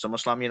Finn at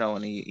SummerSlam,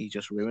 and he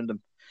just ruined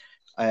him.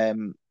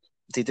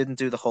 They didn't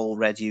do the whole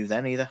red U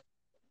then either.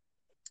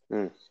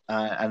 And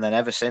then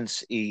ever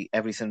since,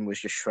 everything was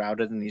just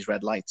shrouded in these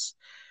red lights.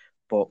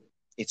 But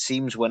it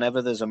seems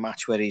whenever there's a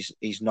match where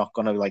he's not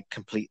going to like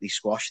completely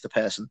squash the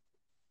person,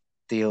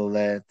 they'll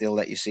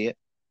let you see it.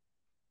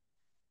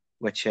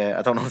 Which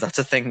I don't know if that's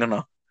a thing or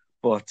not.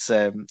 But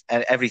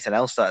everything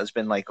else that has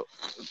been like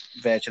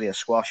virtually a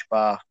squash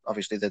bar,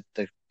 obviously the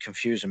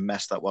confusing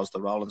mess that was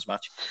the Rollins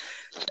match.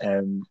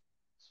 I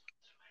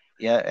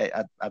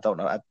don't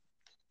know.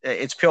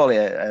 It's purely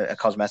a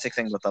cosmetic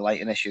thing with the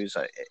lighting issues.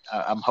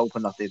 I'm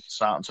hoping that they're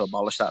starting to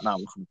abolish that now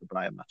looking at the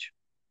Bryan match.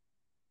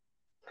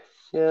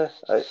 Yeah,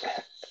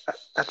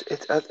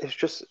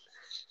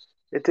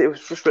 it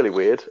was just really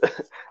weird.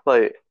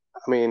 Like,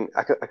 I mean,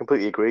 I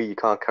completely agree. You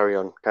can't carry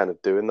on kind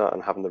of doing that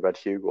and having the red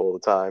hue all the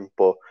time.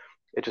 But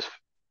it just,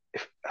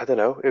 I don't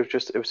know, it was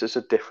just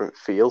a different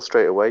feel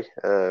straight away.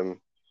 It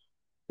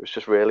was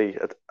just really,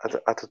 I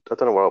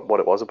don't know what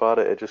it was about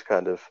it. It just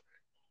kind of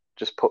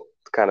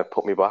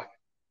put me back.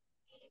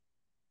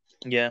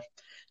 Yeah,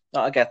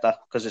 no, I get that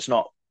because it's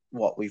not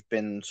what we've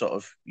been sort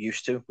of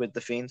used to with the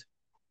Fiend.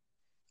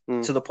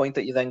 To the point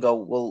that you then go,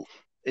 well,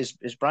 is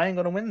Bryan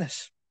going to win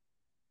this?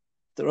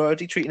 They're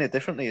already treating it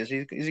differently. Is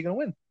he going to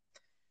win?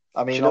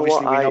 I mean,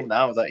 obviously we know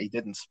now that he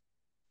didn't.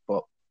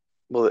 But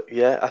well,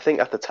 yeah, I think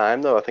at the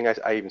time though, I think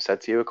I even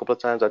said to you a couple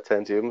of times. I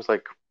turned to you and was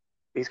like,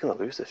 "He's going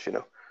to lose this,"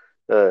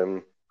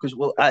 Because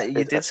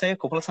you did say a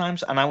couple of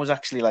times, and I was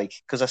actually like,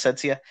 because I said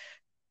to you,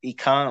 he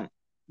can't.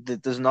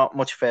 There's not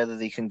much further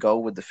they can go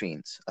with the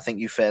Fiends. I think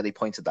you fairly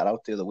pointed that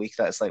out the other week.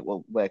 That it's like,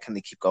 well, where can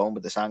they keep going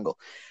with this angle?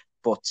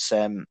 But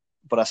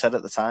I said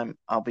at the time,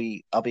 I'll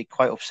be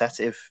quite upset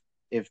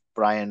if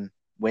Bryan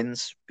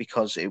wins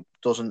because it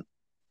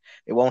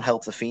won't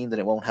help the Fiend and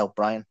it won't help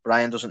Bryan.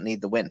 Bryan doesn't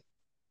need the win,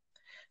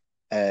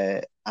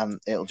 and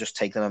it'll just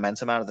take the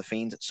momentum out of the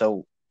Fiend.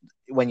 So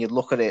when you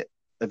look at it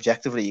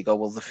objectively, you go,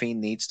 well, the Fiend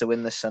needs to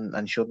win this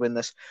and should win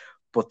this.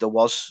 But there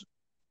was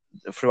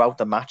throughout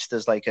the match,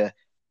 there's like a,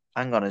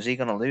 hang on, is he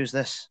going to lose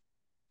this?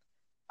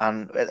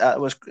 And it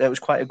was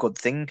quite a good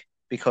thing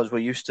because we're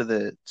used to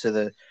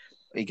the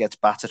he gets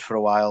battered for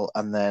a while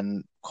and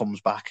then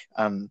comes back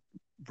and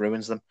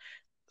ruins them.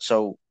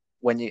 So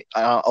when you,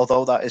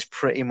 although that is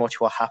pretty much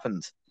what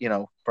happened,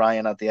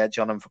 Bryan had the edge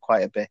on him for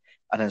quite a bit,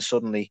 and then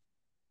suddenly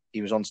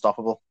he was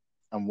unstoppable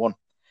and won.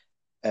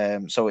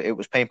 So it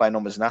was paint by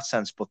numbers in that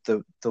sense, but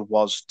there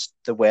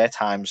were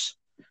times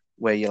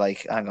where you're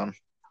like, hang on,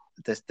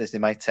 this they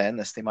might turn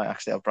this, they might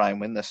actually have Bryan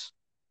win this.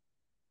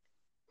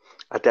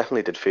 I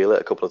definitely did feel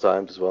it a couple of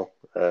times as well.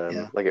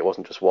 Yeah. Like it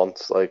wasn't just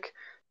once. Like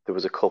there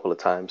was a couple of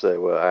times there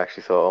where I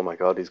actually thought, "Oh my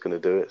god, he's going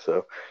to do it."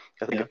 So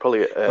I think it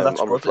probably that's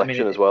on good.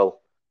 reflection as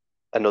well.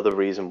 Another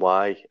reason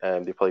why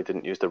they probably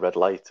didn't use the red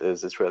light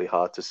is it's really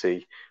hard to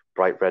see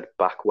bright red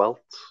back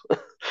welts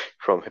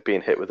from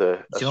being hit with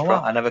a Do you know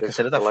strap. what? I never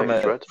considered that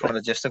from a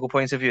logistical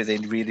point of view. They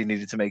really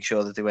needed to make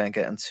sure that they weren't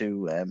getting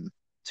too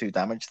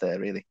damaged there.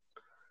 Really.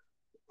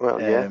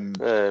 Well,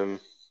 yeah.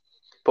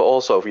 But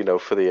also,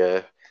 for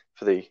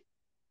the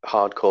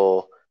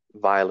hardcore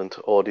violent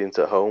audience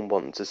at home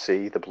wanting to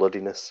see the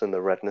bloodiness and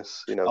the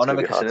redness. You know, I it's going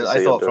never to be hard considered to it. I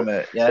see thought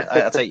under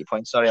from I take your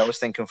point. Sorry, I was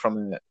thinking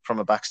from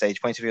a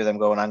backstage point of view, them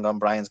going, hang on,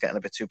 Brian's getting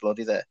a bit too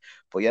bloody there.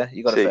 But yeah,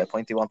 you got a see, fair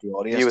point. They want the you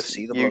audience were to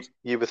see the you blood.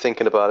 you were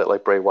thinking about it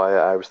like Bray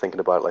Wyatt. I was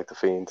thinking about it like the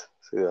Fiend.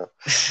 See that?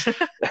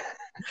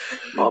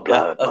 More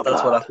blood, more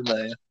That's what blood. happened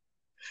there. Yeah.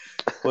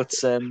 But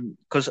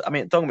because I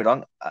mean, don't get me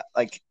wrong,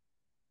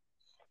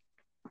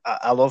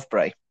 I love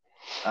Bray.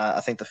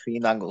 I think the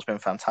Fiend angle's been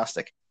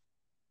fantastic,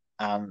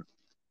 and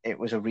it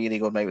was a really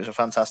good match. It was a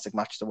fantastic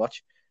match to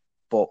watch.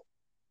 But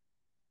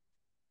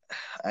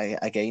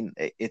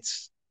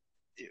it's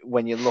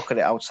when you look at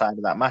it outside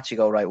of that match, you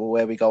go, right, well,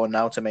 where are we going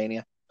now to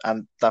Mania?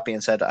 And that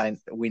being said,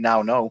 we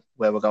now know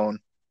where we're going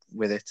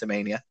with it to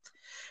Mania.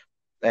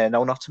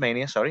 No, not to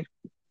Mania, sorry.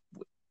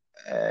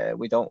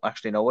 We don't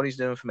actually know what he's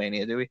doing for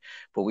Mania, do we?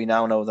 But we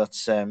now know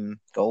that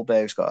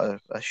Goldberg's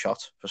got a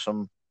shot for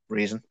some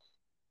reason.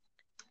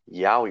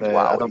 Yowie,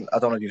 I wowie.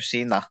 don't know if you've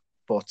seen that,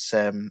 but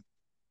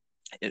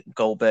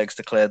Goldberg's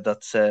declared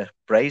that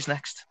Bray's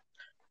next.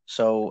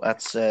 So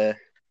that's I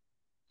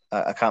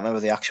can't remember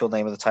the actual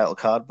name of the title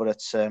card, but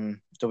it's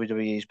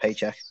WWE's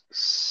paycheck.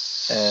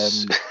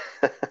 It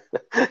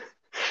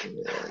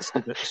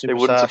wouldn't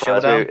Superstar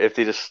surprise me Showdown. if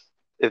they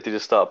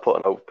just start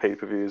putting out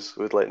pay-per-views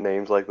with like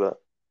names like that.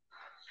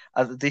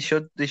 They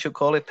should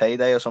call it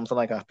Payday or something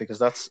like that, because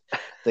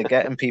they're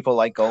getting people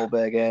like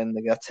Goldberg in,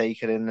 they get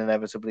taken in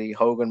inevitably.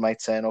 Hogan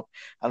might turn up,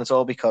 and it's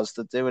all because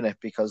they're doing it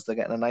because they're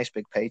getting a nice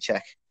big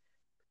paycheck.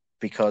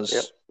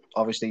 Because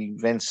obviously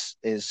Vince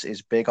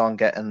is big on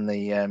getting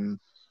the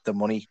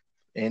money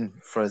in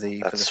for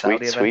the Saudi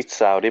event. Sweet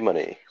Saudi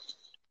money.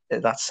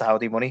 That's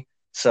Saudi money.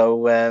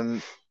 So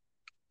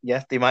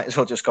they might as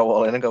well just go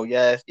all in and go,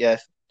 yeah,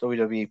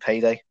 WWE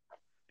Payday.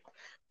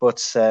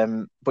 But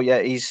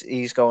yeah,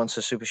 he's going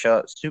to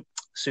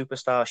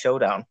Superstar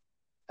Showdown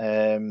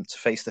to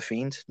face the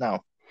Fiend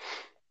now.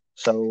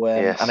 So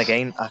and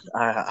again,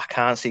 I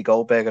can't see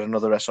Goldberg at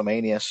another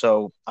WrestleMania,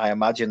 so I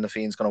imagine the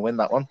Fiend's going to win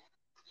that one.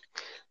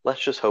 Let's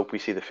just hope we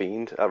see the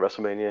Fiend at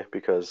WrestleMania,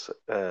 because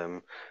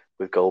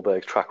with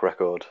Goldberg's track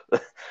record, he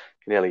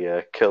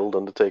nearly killed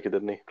Undertaker,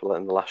 didn't he,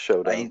 in the last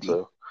showdown? He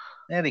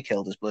nearly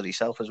killed his bloody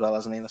self as well,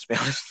 hasn't he? Let's be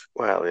honest.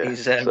 Well, yeah.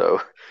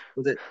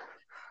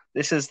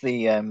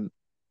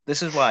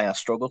 This is why I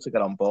struggle to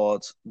get on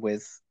board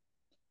with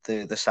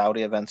the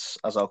Saudi events,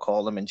 as I'll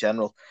call them in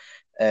general.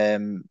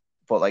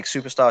 But like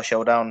Superstar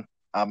Showdown,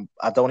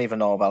 I don't even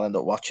know if I'll end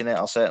up watching it.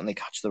 I'll certainly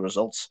catch the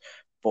results,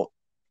 but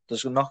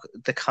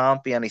there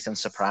can't be anything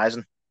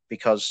surprising,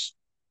 because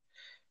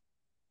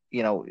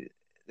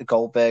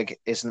Goldberg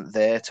isn't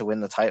there to win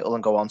the title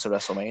and go on to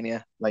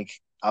WrestleMania. Like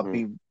I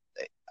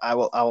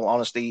will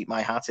honestly eat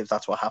my hat if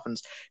that's what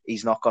happens.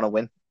 He's not going to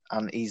win,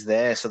 and he's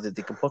there so that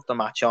they can put the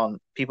match on,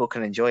 people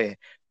can enjoy it,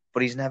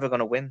 but he's never going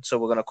to win. So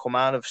we're going to come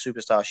out of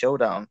Superstar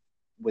Showdown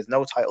with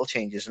no title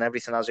changes and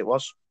everything as it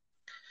was.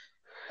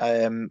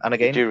 And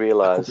again, do you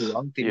realise they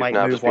you've might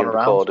now move just been one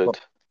recorded around,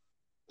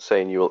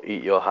 saying you will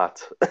eat your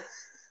hat?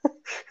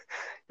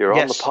 You're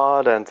yes, on the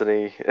pod,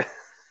 Anthony.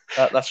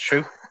 That's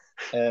true.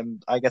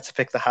 I get to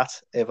pick the hat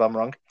if I'm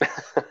wrong,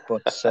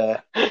 but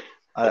I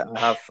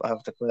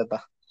have declared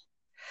that.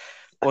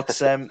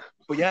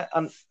 But yeah,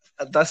 and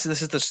this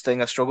is the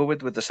thing I struggle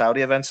with the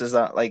Saudi events, is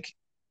that, like,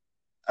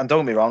 and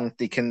don't get me wrong,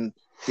 they can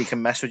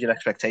mess with your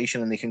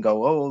expectation, and they can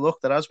go, oh look,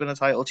 there has been a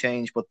title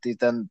change, but they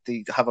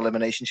have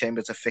Elimination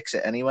Chamber to fix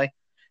it anyway.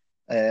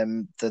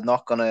 They're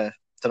not gonna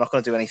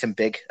do anything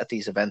big at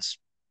these events,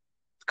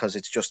 because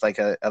it's just like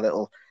a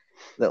little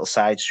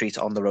side street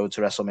on the road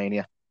to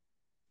WrestleMania.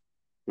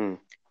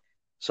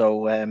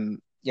 So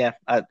yeah,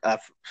 I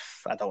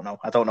don't know.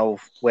 I don't know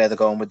where they're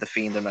going with the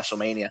Fiend and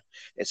WrestleMania.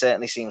 It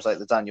certainly seems like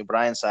the Daniel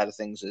Bryan side of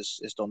things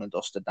is done and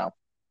dusted now.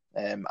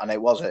 And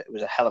it was a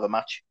hell of a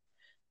match.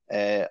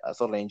 I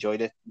thoroughly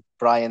enjoyed it.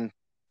 Bryan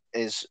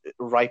is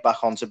right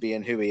back onto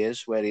being who he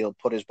is, where he'll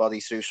put his body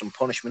through some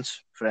punishment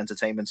for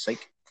entertainment's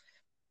sake.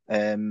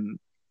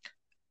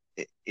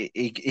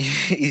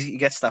 He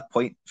gets that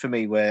point for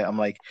me where I'm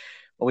like,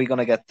 are we going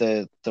to get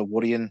the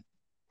worrying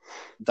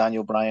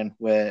Daniel Bryan,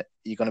 where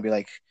you're going to be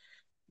like,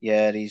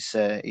 yeah,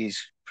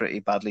 he's pretty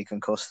badly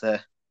concussed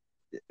there?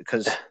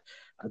 Because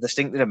I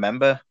distinctly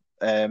remember,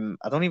 I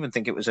don't even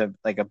think it was a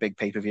big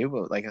pay-per-view,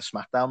 but like a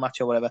SmackDown match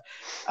or whatever,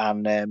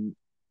 and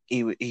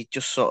he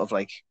just sort of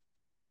like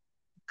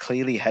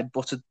clearly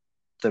headbutted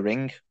the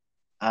ring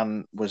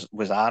and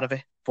was out of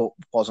it, but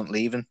wasn't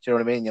leaving. Do you know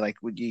what I mean? You're like,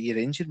 you're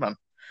injured, man.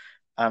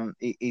 And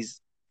he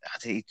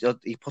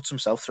puts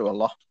himself through a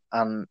lot,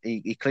 and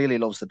he clearly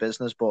loves the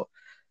business, but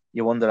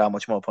you wonder how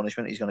much more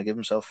punishment he's going to give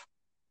himself.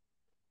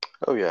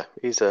 Oh yeah,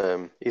 he's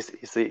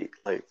the,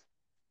 like,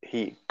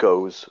 he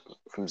goes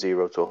from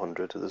 0 to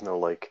 100. There's no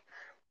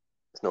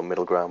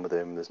middle ground with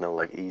him. There's no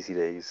like easy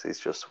days. It's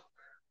just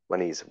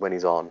when he's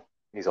on,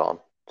 he's on.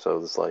 So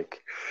there's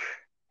like,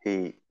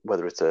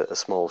 whether it's a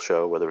small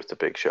show, whether it's a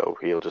big show,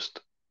 he'll just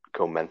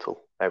go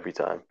mental every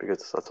time,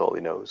 because that's all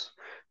he knows.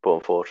 But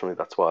unfortunately,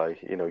 that's why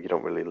you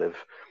don't really live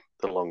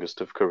the longest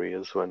of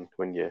careers when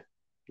you're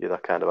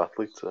that kind of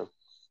athlete. So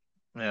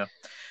Yeah,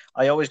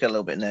 I always get a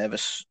little bit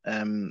nervous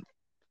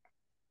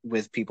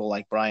with people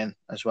like Bryan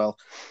as well,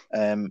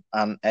 and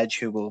Edge,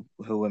 who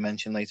we'll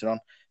mention later on,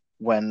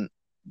 when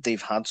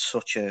they've had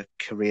such a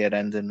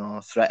career-ending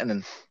or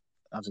threatening,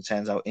 as it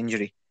turns out,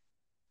 injury,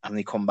 and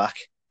they come back,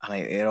 and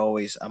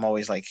I'm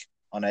always like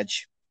on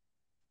edge.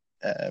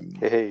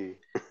 Hey.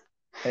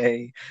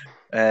 Hey,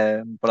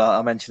 but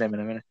I'll mention him in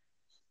a minute.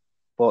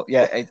 But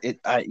yeah,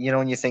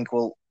 when you think,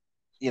 well,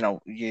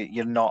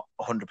 you're not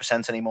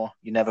 100% anymore.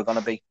 You're never going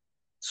to be.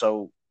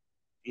 So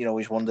you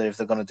always wonder if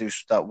they're going to do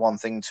that one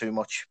thing too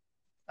much.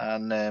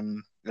 And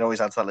it always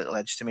adds that little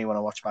edge to me when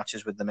I watch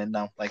matches with them in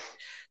now. Like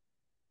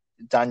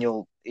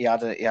Daniel, he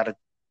had a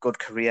good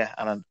career,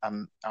 and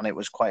it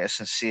was quite a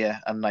sincere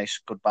and nice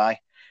goodbye.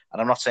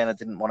 And I'm not saying I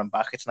didn't want him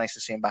back. It's nice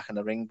to see him back in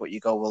the ring, but you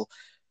go, well,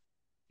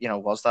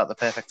 was that the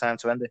perfect time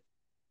to end it?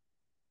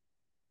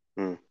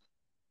 Hmm.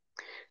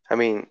 I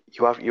mean,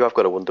 you have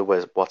got to wonder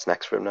what's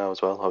next for him now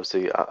as well.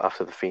 Obviously,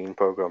 after the Fiend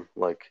program,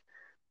 like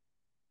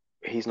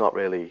he's not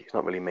really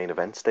main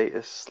event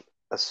status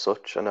as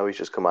such. I know he's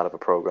just come out of a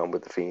program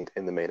with the Fiend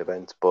in the main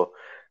event, but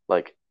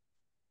like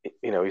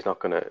he's not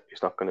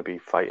gonna be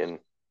fighting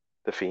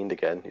the Fiend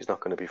again. He's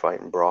not gonna be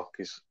fighting Brock.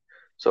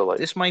 So like,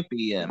 This might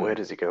be where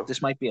does he go?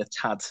 this might be a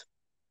tad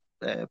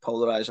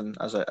polarizing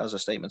as a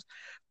statement,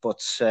 but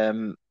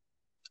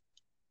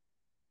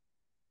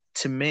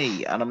to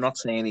me, and I'm not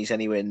saying he's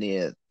anywhere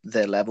near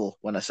their level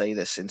when I say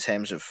this in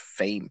terms of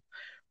fame,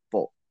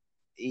 but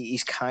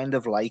he's kind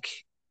of like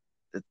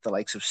the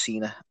likes of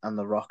Cena and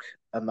The Rock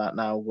and that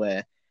now,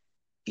 where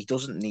he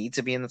doesn't need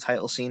to be in the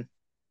title scene.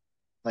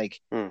 Like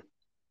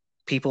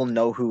people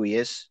know who he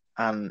is,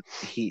 and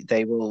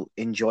they will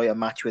enjoy a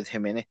match with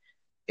him in it.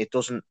 It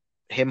doesn't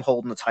him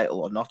holding the title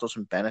or not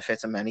doesn't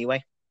benefit him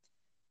anyway.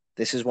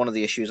 This is one of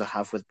the issues I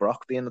have with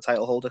Brock being the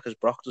title holder, because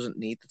Brock doesn't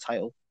need the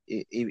title.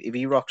 If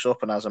he rocks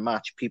up and has a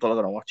match, people are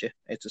going to watch it.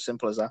 It's as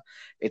simple as that.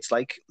 It's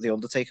like the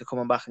Undertaker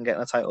coming back and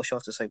getting a title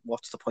shot. It's like,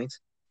 what's the point?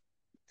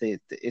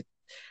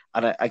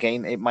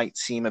 Again, it might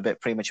seem a bit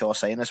premature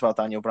saying this about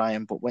Daniel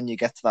Bryan, but when you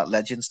get to that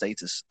legend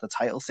status, the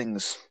title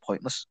thing's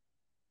pointless.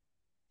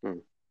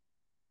 And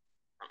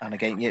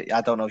again,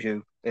 I don't know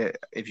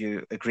if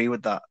you agree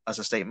with that as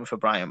a statement for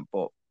Bryan,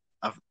 but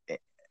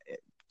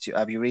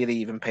have you really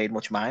even paid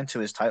much mind to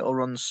his title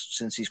runs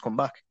since he's come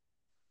back?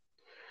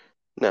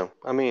 No,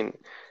 I mean,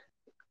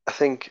 I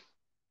think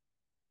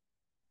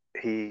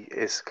he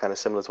is kind of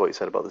similar to what you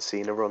said about the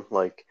Cena run.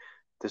 Like,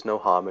 there's no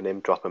harm in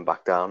him dropping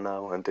back down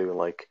now and doing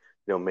like,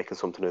 making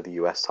something of the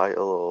US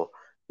title or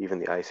even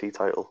the IC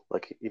title.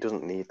 Like, he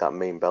doesn't need that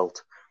main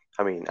belt.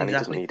 I mean, and he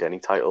doesn't need any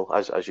title,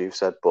 as you've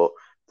said, but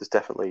there's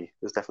definitely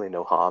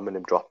no harm in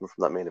him dropping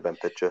from that main event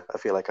picture. I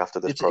feel like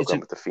after this program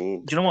with the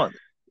Fiend. Do you know what?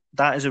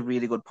 That is a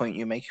really good point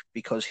you make,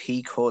 because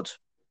he could,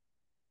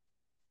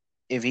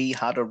 if he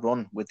had a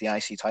run with the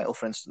IC title,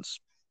 for instance,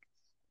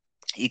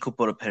 he could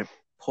put a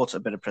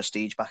bit of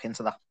prestige back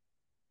into that.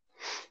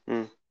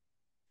 Do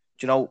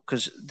you know?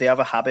 Because they have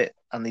a habit,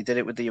 and they did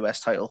it with the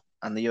US title,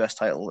 and the US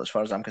title, as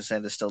far as I'm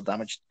concerned, is still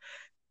damaged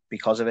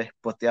because of it.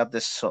 But they had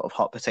this sort of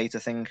hot potato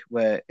thing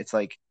where it's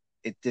like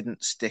it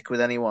didn't stick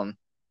with anyone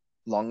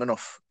long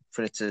enough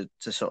for it to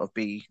sort of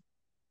be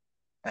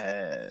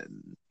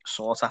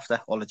sought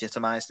after or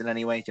legitimized in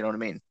any way. Do you know what I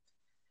mean?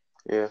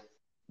 Yeah.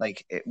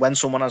 Like when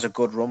someone has a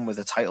good run with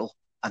a title,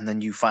 and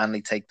then you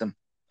finally take them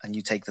and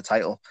you take the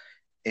title,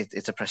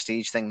 it's a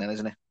prestige thing then,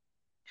 isn't it?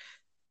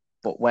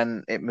 But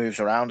when it moves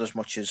around as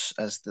much as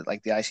the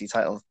IC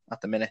title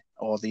at the minute,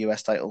 or the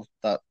US title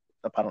that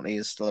apparently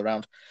is still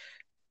around,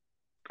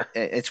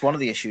 it's one of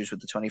the issues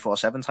with the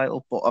 24/7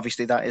 title. But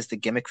obviously that is the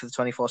gimmick for the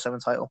 24/7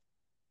 title.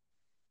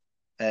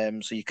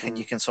 So you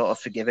can sort of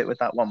forgive it with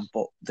that one,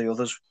 but the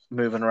others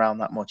moving around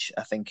that much,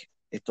 I think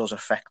it does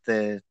affect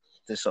the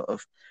sort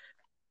of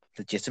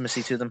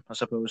legitimacy to them, I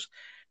suppose.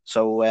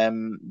 So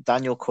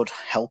Daniel could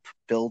help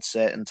build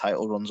certain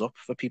title runs up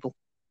for people,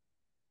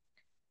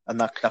 and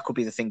that could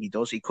be the thing he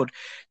does. He could.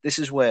 This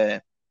is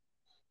where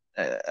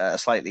I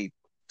slightly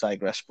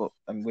digress, but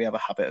we have a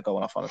habit of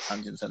going off on a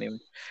tangent anyway.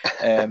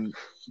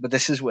 But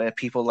this is where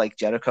people like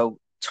Jericho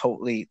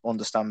totally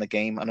understand the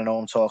game, and I know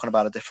I'm talking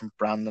about a different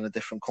brand and a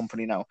different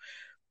company now,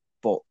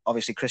 but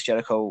obviously Chris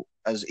Jericho,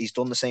 as he's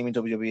done the same in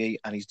WWE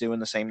and he's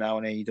doing the same now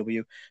in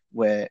AEW,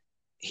 where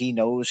he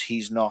knows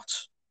he's not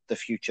the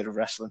future of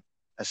wrestling.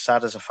 As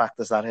sad as a fact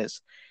as that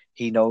is,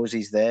 he knows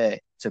he's there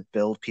to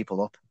build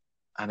people up,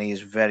 and he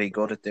is very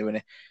good at doing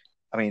it.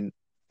 I mean,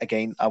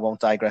 again, I won't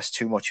digress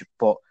too much,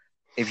 but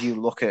if you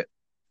look at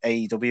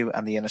AEW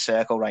and the Inner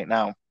Circle right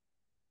now,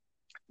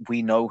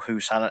 we know who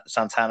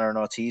Santana and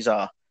Ortiz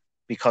are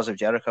because of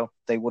Jericho.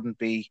 They wouldn't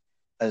be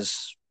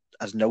as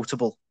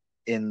notable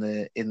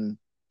in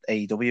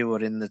AEW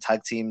or in the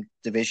tag team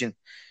division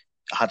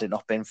had it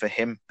not been for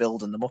him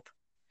building them up.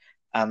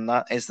 And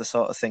that is the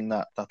sort of thing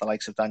that the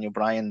likes of Daniel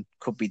Bryan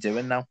could be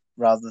doing now,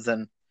 rather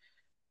than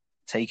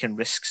taking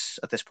risks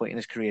at this point in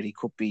his career. He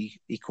could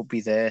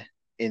be there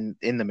in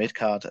the mid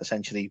card,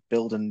 essentially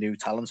building new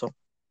talent up.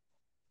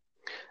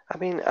 I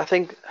mean, I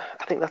think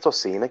that's what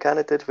Cena kind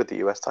of did with the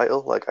US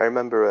title. Like I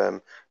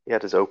remember, he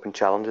had his open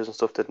challenges and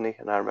stuff, didn't he?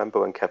 And I remember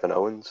when Kevin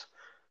Owens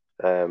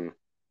um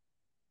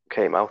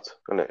came out,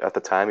 and at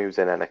the time he was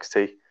in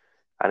NXT,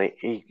 and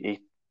he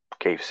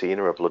gave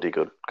Cena a bloody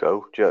good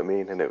go. Do you know what I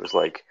mean? And it was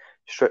like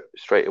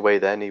straight away.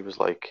 Then he was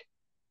like,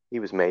 he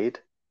was made.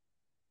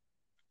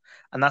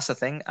 And that's the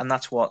thing, and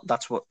that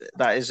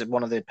is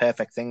one of the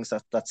perfect things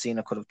that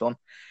Cena could have done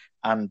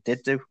and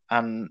did do.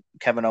 And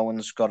Kevin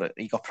Owens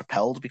he got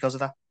propelled because of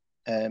that.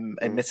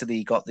 Admittedly,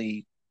 he got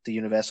the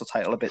Universal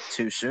title a bit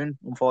too soon,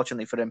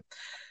 unfortunately for him.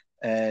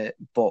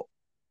 But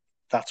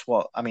that's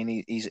what I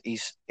mean.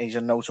 He's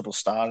a notable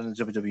star in the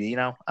WWE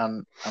now,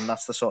 and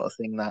that's the sort of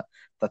thing that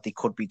they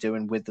could be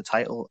doing with the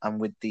title and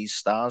with these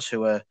stars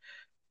who are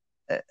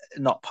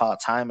not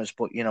part timers,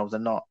 but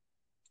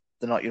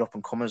they're not your up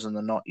and comers, and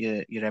they're not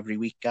your every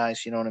week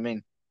guys. You know what I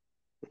mean?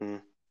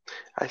 Mm.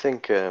 I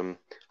think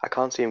I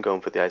can't see him going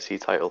for the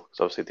IC title because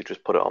obviously they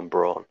just put it on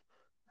Braun,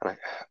 and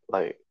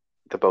like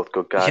they're both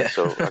good guys, Yeah.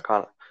 so I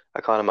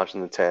can't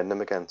imagine them turning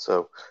them again.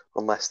 So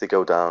unless they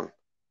go down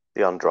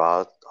the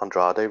Andrade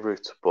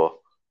route, but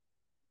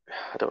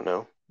I don't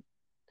know.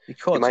 He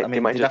could. I They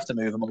mean, might they'd just have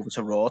to move him over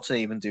to Raw to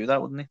even do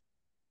that, wouldn't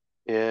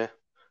yeah.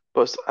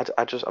 But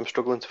I'm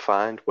struggling to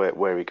find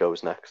where he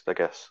goes next. I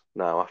guess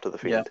now after the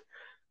he? Yeah. Fiend,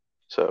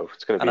 so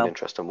it's going to I be an know.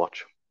 interesting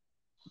watch.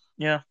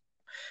 Yeah.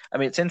 I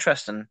mean, it's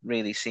interesting,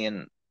 really,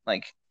 seeing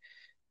like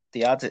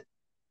they had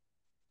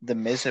the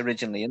Miz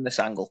originally in this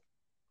angle.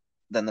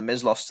 Then the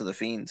Miz lost to the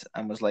Fiend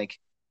and was like,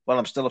 "Well,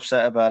 I'm still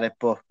upset about it,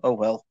 but oh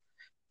well."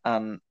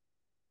 And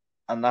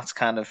that's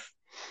kind of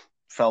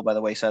fell by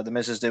the wayside. The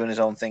Miz is doing his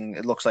own thing.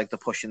 It looks like they're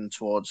pushing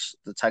towards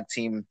the tag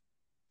team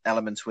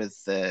element with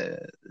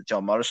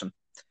John Morrison,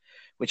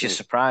 which is Mm.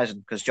 surprising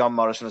because John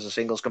Morrison as a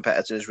singles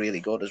competitor is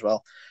really good as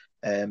well.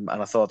 And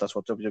I thought that's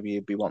what WWE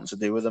would be wanting to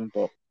do with him,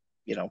 but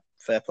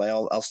fair play.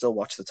 I'll still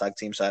watch the tag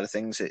team side of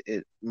things.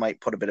 It might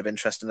put a bit of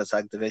interest in the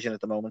tag division at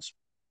the moment.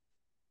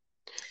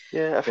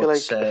 Yeah, But I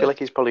feel like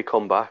he's probably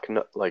come back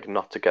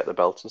not to get the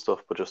belts and stuff,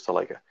 but just to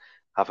like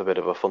have a bit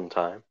of a fun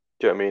time.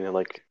 Do you know what I mean? And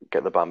like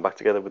get the band back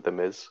together with the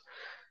Miz.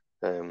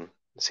 It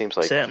seems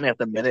like certainly at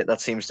the minute,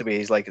 that seems to be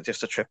he's like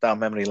just a trip down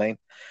memory lane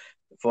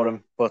for mm,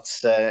 him. But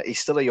he's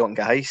still a young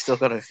guy. He's still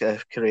got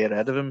a career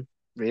ahead of him,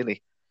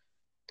 really.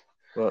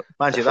 But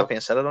mind you, that definitely.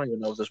 being said, I don't even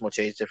know if there's much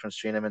age difference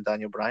between him and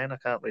Daniel Bryan. I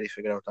can't really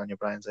figure out Daniel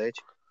Bryan's age.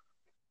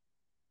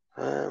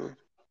 Um,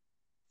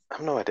 I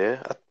have no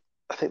idea.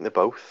 I think they're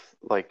both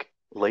like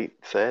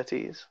late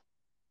 30s.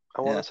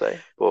 I want Yeah. to say,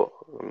 but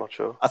I'm not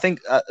sure. I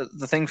think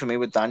the thing for me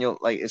with Daniel,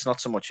 like, it's not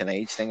so much an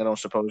age thing. I don't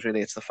suppose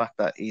really. It's the fact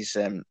that he's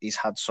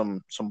had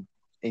some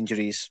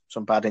injuries,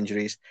 some bad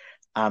injuries,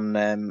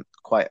 and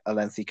quite a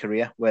lengthy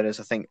career. Whereas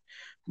I think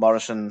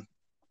Morrison,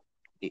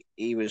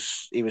 he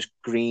was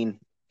green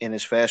in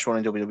his first run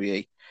in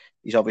WWE.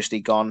 He's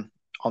obviously gone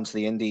onto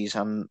the Indies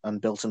and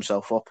built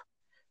himself up,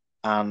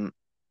 and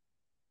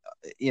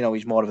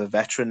he's more of a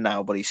veteran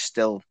now. But he's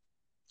still,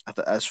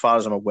 as far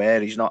as I'm aware,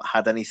 he's not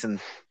had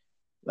anything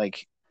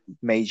like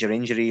major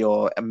injury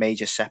or a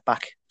major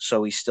setback,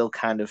 so he's still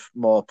kind of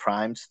more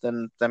primed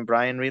than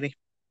Bryan, really.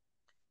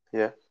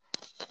 Yeah,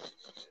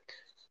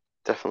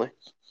 definitely.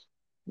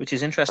 Which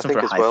is I interesting for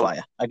think a as high well.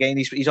 flyer. Again,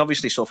 he's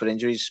obviously suffered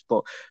injuries,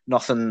 but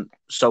nothing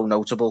so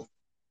notable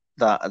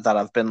that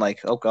I've been like,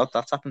 oh god,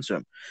 that's happened to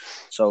him.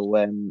 So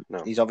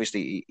No.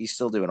 he's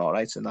still doing all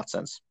right in that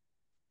sense.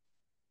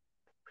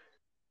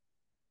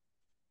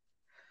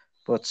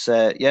 But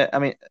yeah, I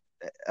mean,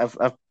 I've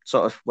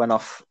sort of went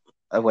off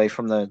away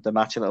from the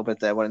match a little bit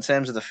there. But in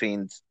terms of the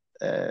Fiend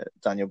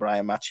Daniel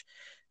Bryan match,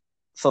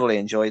 thoroughly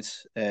enjoyed.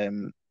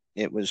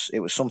 It was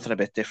something a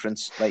bit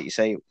different. Like you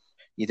say,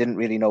 you didn't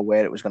really know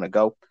where it was going to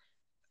go,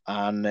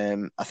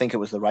 and I think it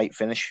was the right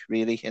finish.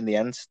 Really, in the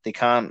end, they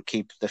can't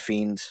keep the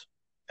Fiend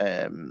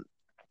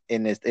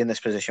in this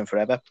position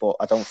forever. But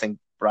I don't think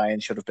Bryan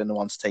should have been the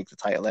one to take the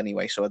title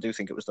anyway. So I do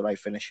think it was the right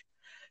finish.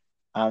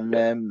 And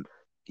Yeah.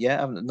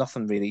 yeah,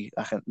 nothing really,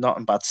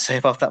 nothing bad to say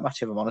about that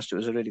match. If I'm honest, it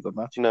was a really good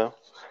match. No,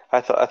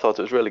 I thought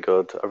it was really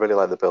good. I really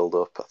liked the build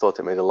up. I thought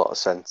it made a lot of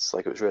sense.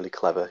 Like it was really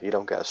clever. You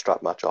don't get a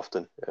strap match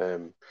often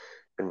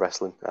in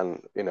wrestling,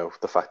 and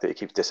the fact that he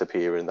keeps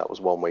disappearing, that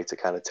was one way to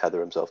kind of tether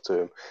himself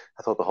to him.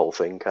 I thought the whole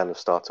thing, kind of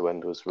start to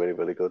end, was really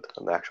really good,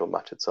 and the actual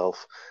match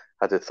itself,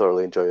 I did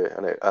thoroughly enjoy it,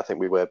 and I think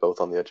we were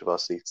both on the edge of our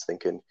seats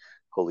thinking,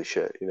 "Holy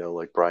shit!"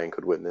 Like Bryan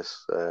could win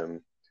this.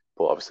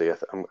 But obviously, I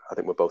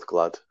think we're both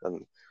glad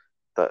and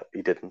that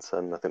he didn't,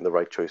 and I think the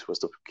right choice was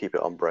to keep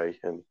it on Bray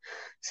and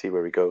see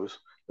where he goes.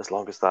 As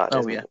long as that Oh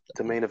isn't yeah,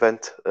 the main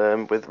event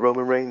with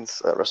Roman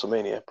Reigns at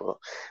WrestleMania, but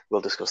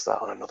we'll discuss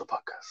that on another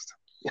podcast.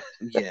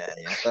 yeah.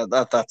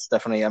 That's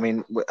definitely. I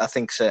mean, I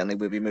think certainly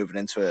we'll be moving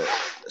into a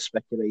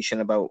speculation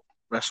about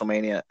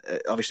WrestleMania.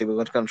 Obviously, we're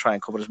going to try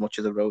and cover as much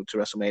of the road to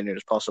WrestleMania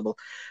as possible.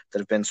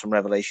 There have been some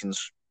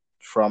revelations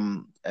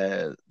from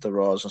the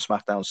Raws and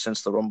SmackDowns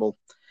since the Rumble,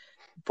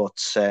 but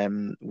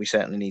we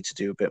certainly need to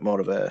do a bit more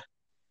of a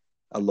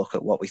look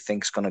at what we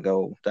think is going to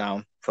go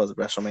down for the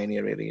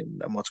WrestleMania, really,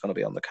 and what's going to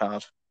be on the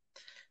card.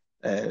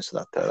 So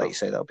that, like you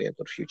say, that'll be a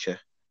good future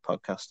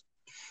podcast.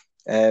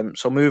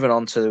 So moving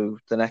on to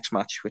the next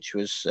match, which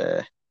was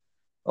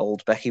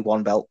old Becky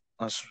One Belt,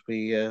 as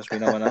we know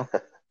her now,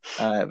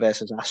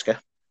 versus Asuka.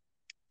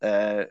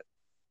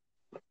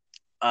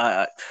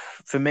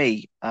 For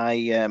me,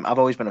 I've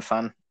always been a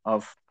fan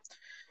of,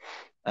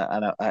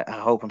 and I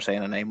hope I'm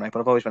saying her name right, but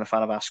I've always been a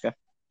fan of Asuka.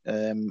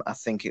 I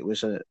think it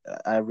was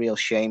a real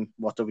shame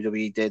what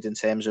WWE did in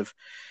terms of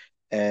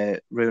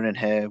ruining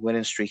her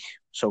winning streak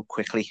so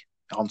quickly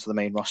onto the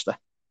main roster.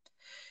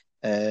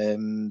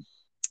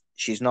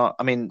 She's not.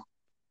 I mean,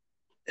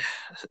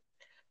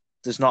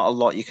 there's not a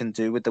lot you can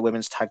do with the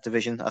women's tag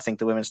division. I think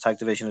the women's tag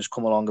division has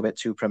come along a bit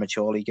too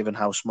prematurely, given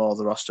how small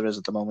the roster is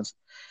at the moment.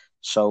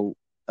 So,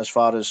 as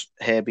far as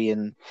her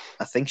being,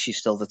 I think she's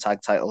still the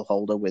tag title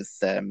holder with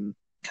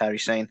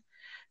Kairi Sane.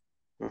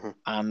 Mm-hmm.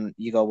 And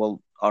you go,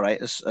 well, all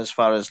right, as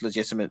far as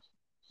legitimate,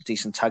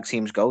 decent tag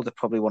teams go, they're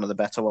probably one of the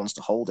better ones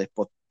to hold it,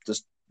 but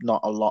there's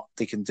not a lot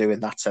they can do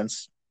in that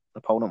sense,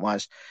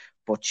 opponent-wise.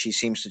 But she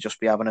seems to just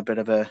be having a bit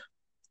of a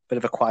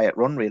quiet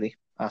run, really,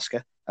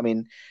 Asuka. I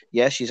mean,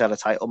 yeah, she's had a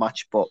title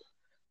match, but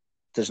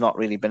there's not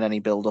really been any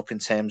build-up in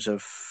terms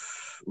of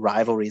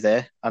rivalry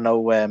there. I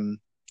know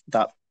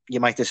that you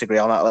might disagree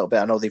on that a little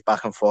bit. I know they've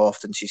back and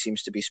forth, and she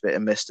seems to be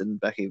spitting mist in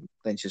Becky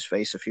Lynch's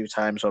face a few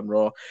times on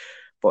Raw.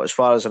 But as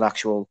far as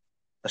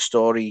a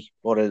story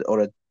or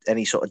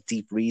any sort of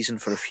deep reason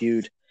for a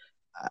feud,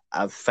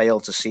 I've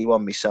failed to see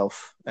one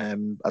myself. I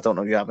don't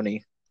know if you have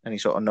any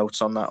sort of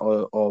notes on that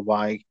or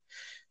why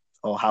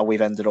or how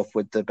we've ended up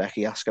with the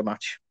Becky Asuka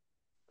match.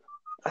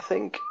 I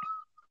think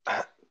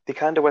they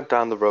kind of went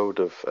down the road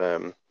of,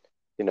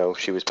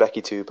 she was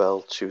Becky Two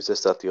Belt, she was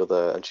this, that, the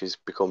other, and she's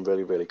become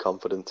really, really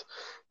confident.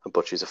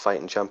 But she's a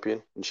fighting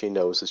champion, and she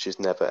knows that she's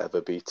never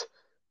ever beat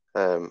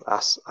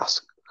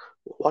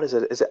what is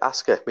it? Is it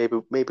Asuka?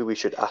 Maybe we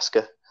should ask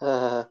her.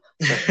 But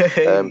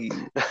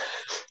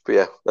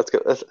yeah, let's go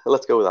with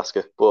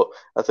Asuka. But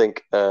I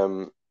think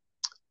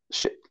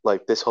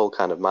this whole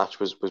kind of match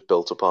was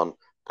built upon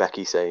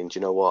Becky saying, "Do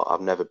you know what?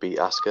 I've never beat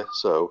Asuka,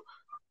 so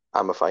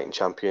I'm a fighting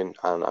champion,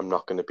 and I'm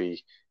not going to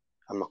be,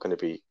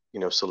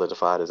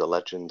 solidified as a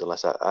legend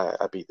unless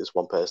I beat this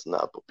one person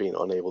that I've been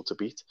unable to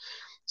beat."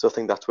 So I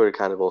think that's where it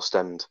kind of all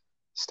stemmed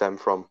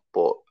from.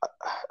 But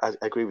I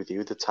agree with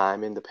you. The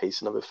timing, the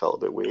pacing of it felt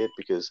a bit weird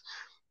because,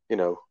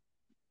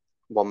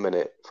 1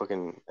 minute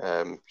fucking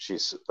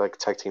she's like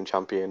tag team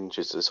champion,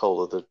 she's this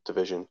whole other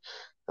division,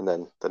 and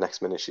then the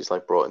next minute she's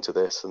like brought into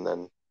this, and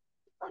then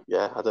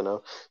I don't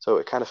know. So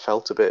it kind of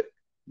felt a bit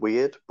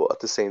weird, but at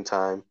the same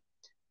time,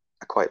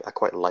 I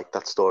quite like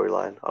that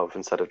storyline of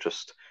instead of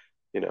just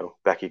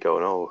Becky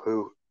going, oh,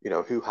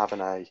 who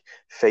haven't I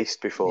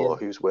faced before? Yeah.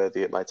 Who's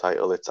worthy at my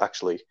title? It's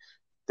actually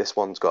this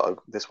one's got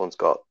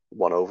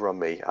one over on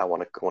me. I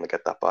want to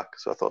get that back.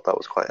 So I thought that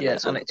was quite a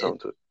nice undertone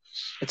to it.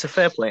 It's a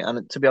fair play,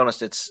 and to be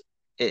honest,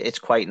 it's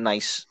quite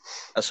nice,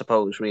 I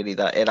suppose, really,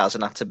 that it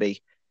hasn't had to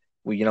be,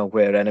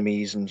 we're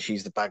enemies and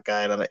she's the bad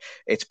guy, and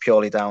it's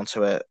purely down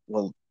to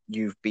well,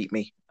 you've beat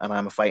me and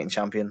I'm a fighting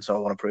champion, so I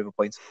want to prove a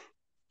point.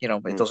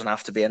 It doesn't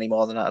have to be any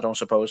more than that, I don't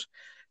suppose.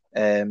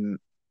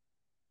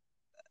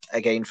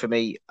 Again, for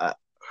me, I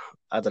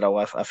don't know.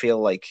 I feel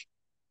like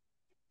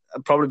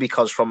probably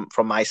because from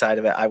my side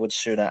of it, I would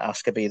sooner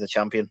Asuka be the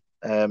champion,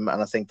 and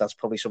I think that's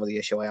probably some of the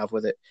issue I have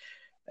with it,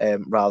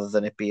 rather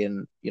than it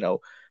being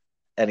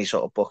any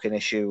sort of booking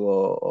issue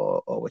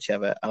or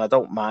whichever. And I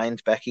don't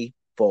mind Becky,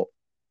 but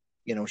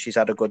she's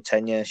had a good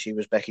tenure. She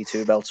was Becky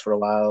Two Belts for a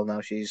while.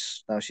 Now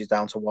she's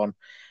down to one.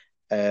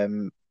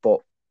 But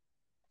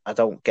I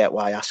don't get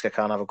why Asuka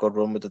can't have a good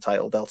run with the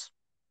title belt.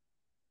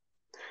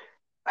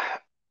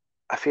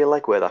 I feel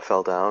like where that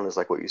fell down is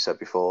like what you said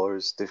before,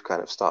 is they've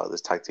kind of started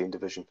this tag team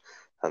division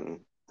and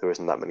there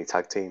isn't that many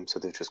tag teams, so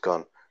they've just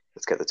gone,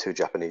 let's get the two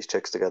Japanese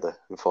chicks together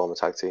and form a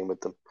tag team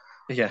with them.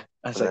 Yeah.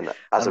 As a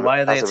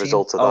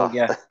result of that. Oh,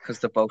 yeah, because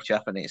they're both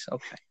Japanese.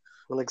 Okay.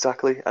 Well,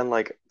 exactly. And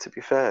like, to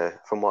be fair,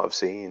 from what I've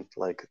seen,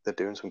 like they're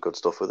doing some good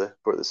stuff with it,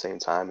 but at the same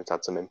time, it's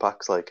had some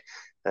impacts. Like,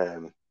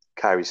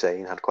 Kairi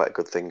Sane had quite a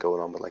good thing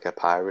going on with like a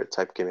pirate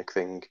type gimmick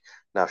thing.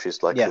 Now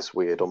she's like this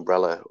weird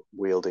umbrella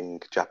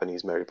wielding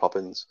Japanese Mary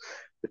Poppins.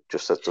 It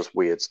just does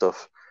weird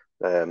stuff.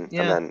 And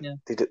then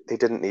they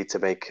didn't need to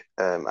make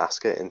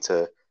Asuka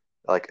into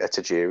like a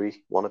Tajiri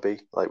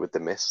wannabe, like with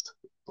the mist.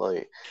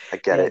 Like, I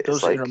get it.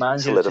 It's like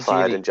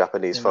solidified in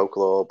Japanese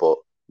folklore, but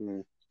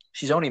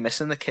she's only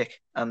missing the kick,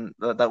 and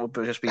that would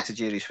just be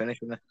Tajiri's finish,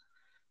 wouldn't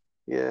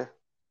it? Yeah.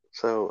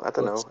 So I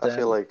don't know. I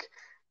feel like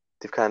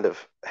they've kind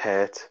of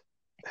hurt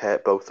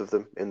both of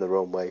them in their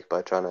own way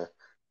by trying to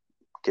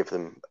give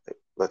them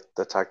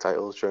the tag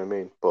titles. Do you know what I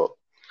mean? But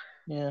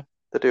yeah,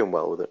 they're doing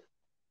well with it.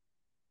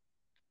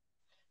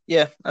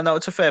 Yeah, I know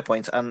it's a fair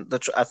point, and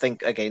I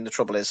think again the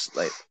trouble is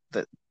like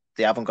that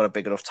they haven't got a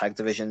big enough tag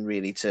division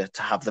really to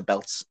have the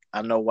belts.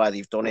 I know why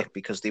they've done it,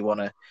 because they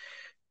want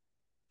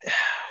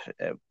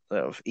to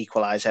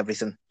equalize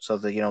everything, so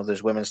that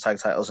there's women's tag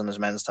titles and there's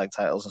men's tag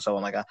titles and so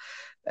on like that.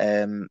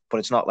 But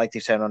it's not like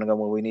they've turned around and gone,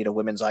 well, we need a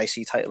women's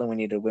IC title and we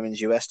need a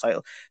women's US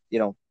title.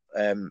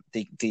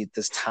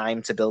 there's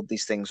time to build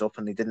these things up,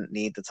 and they didn't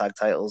need the tag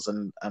titles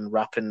and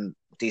wrapping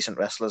decent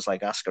wrestlers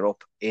like Asuka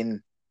up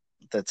in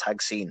the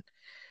tag scene.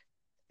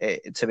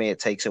 To me, it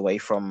takes away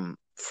from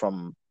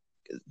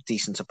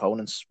decent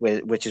opponents,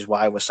 which is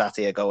why we're sat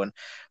here going,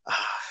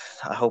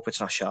 I hope it's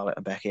not Charlotte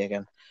and Becky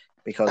again,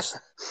 because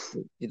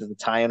they're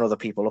tying other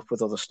people up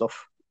with other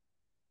stuff.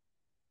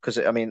 Because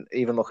I mean,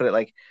 even look at it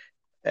like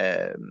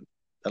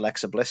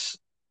Alexa Bliss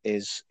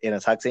is in a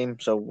tag team,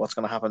 so what's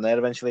going to happen there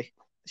eventually?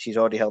 She's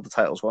already held the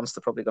titles once.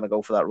 They're probably going to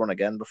go for that run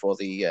again before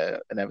they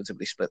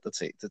inevitably split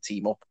the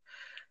team up.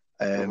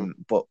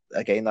 But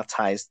again, that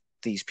ties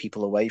these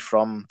people away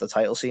from the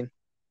title scene,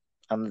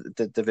 and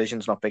the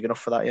division's not big enough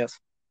for that yet.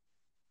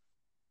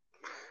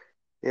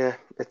 Yeah,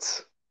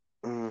 it's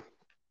kind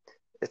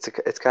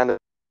of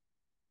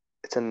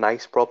it's a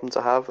nice problem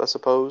to have, I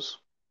suppose,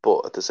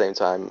 but at the same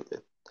time,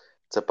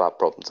 it's a bad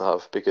problem to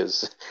have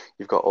because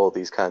you've got all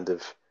these kind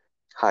of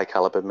high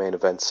caliber main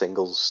event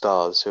singles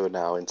stars who are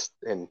now in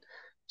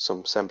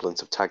some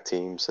semblance of tag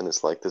teams, and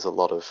it's like there's a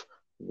lot of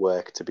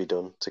work to be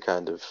done to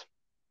kind of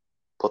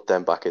put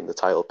them back in the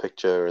title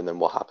picture, and then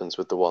what happens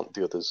with the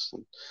others,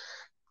 and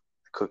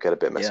it could get a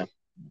bit messy.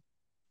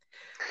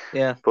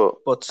 Yeah, but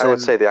I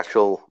would say the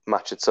actual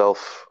match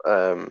itself,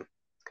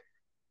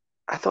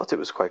 I thought it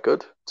was quite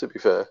good. To be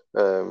fair,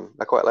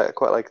 I quite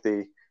like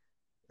the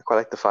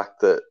fact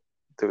that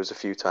there was a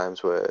few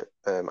times where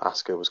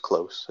Asuka was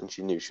close and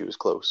she knew she was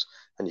close,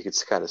 and you could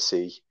kind of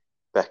see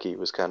Becky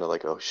was kind of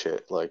like, oh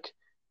shit, like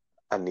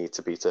I need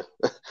to beat her.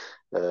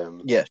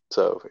 Yeah.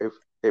 So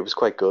it was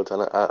quite good,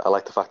 and I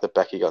like the fact that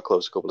Becky got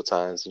close a couple of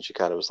times, and she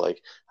kind of was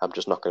like, I'm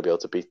just not going to be able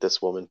to beat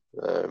this woman.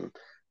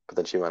 But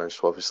then she managed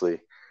to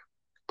obviously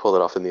pull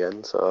it off in the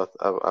end. So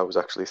I was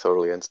actually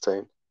thoroughly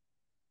entertained.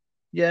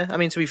 Yeah, I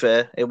mean, to be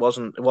fair, it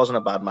wasn't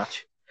a bad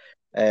match.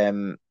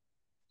 And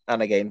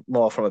again,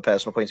 more from a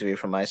personal point of view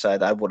from my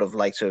side, I would have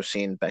liked to have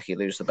seen Becky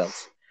lose the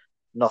belt.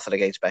 Nothing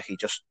against Becky,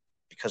 just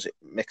because it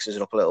mixes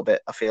it up a little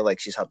bit. I feel like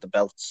she's had the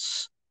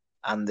belts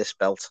and this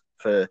belt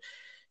for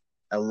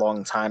a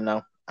long time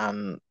now.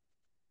 And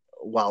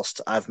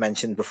whilst I've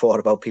mentioned before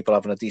about people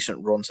having a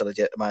decent run to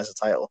legitimize the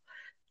title,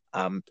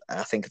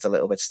 I think it's a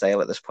little bit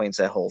stale at this point,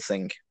 their whole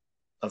thing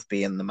of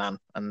being the man.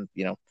 And,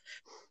 you know,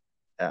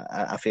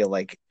 I feel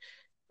like,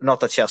 not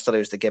that she has to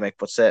lose the gimmick,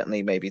 but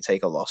certainly maybe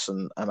take a loss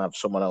and have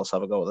someone else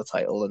have a go at the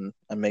title and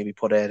maybe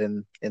put her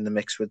in the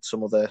mix with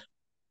some other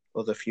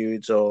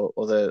feuds or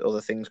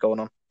other things going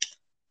on.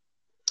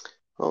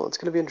 Well, it's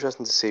going to be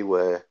interesting to see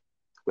where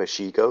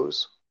she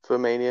goes for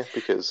Mania,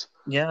 because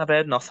I've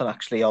heard nothing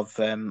actually of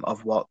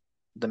what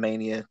the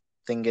Mania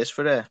thing is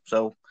for her,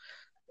 so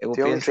it would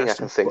be interesting. The only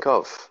thing I can think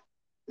of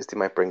is they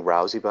might bring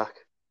Rousey back.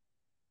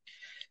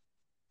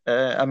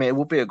 I mean, it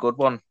would be a good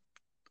one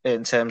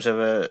in terms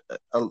of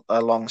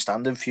a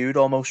long-standing feud,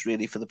 almost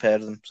really, for the pair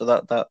of them. So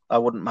that I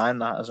wouldn't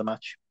mind that as a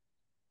match.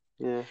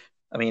 Yeah.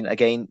 I mean,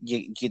 again,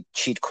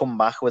 she'd come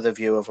back with a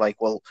view of like,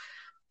 well,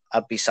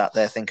 I'd be sat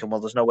there thinking, well,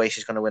 there's no way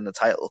she's going to win the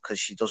title because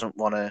she doesn't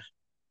want to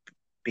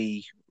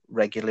be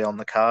regularly on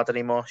the card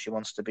anymore. She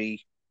wants to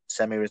be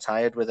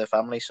semi-retired with her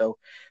family. So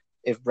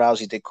if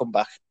Rousey did come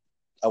back,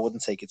 I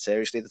wouldn't take it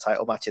seriously, the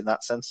title match in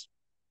that sense.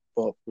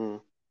 But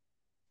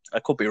I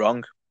could be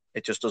wrong.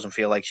 It just doesn't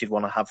feel like she'd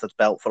want to have the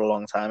belt for a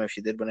long time if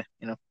she did win it,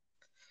 you know?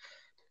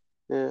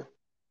 Yeah.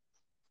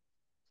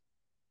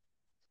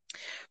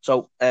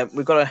 So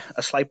we've got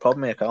a slight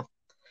problem here, Carl.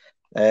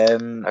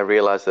 I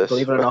realise this.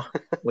 Believe it or not,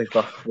 we've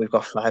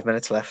got 5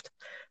 minutes left.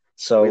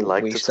 So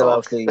we still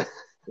have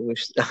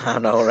I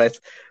know, right?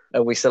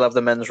 We still have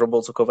the men's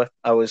rumble to cover.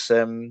 I was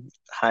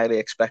highly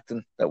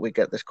expecting that we'd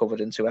get this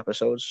covered in 2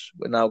 episodes.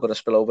 We're now going to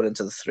spill over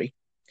into the 3.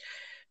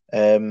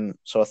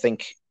 So I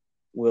think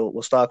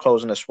we'll start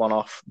closing this one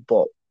off.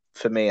 But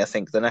for me, I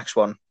think the next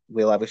one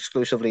we'll have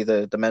exclusively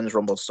the men's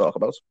rumble to talk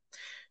about,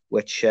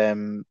 which,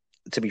 to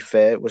be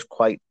fair, was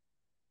quite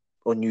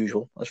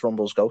unusual as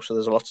rumbles go. So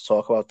there's a lot to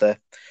talk about there.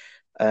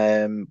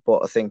 But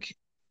I think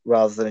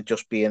rather than it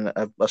just being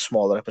a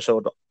smaller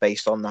episode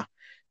based on that,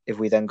 if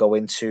we then go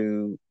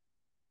into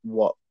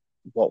what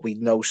we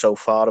know so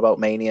far about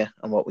Mania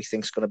and what we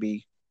think is going to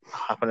be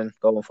happening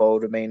going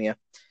forward with Mania,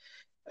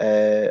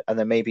 and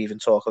then maybe even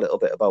talk a little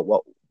bit about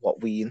what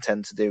we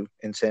intend to do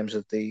in terms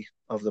of the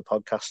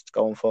podcast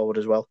going forward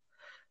as well.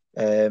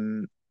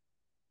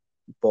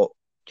 But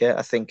yeah,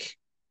 I think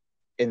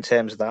in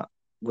terms of that,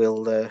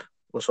 we'll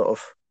sort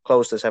of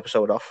close this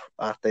episode off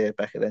at the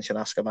Becky Lynch and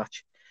Asuka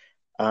match,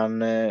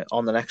 and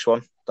on the next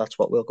one, that's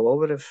what we'll go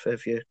over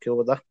if you're cool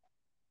with that.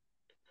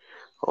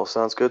 All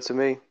sounds good to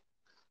me.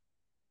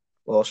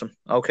 Awesome.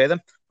 Okay then,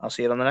 I'll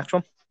see you on the next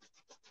one.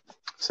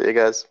 See you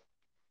guys.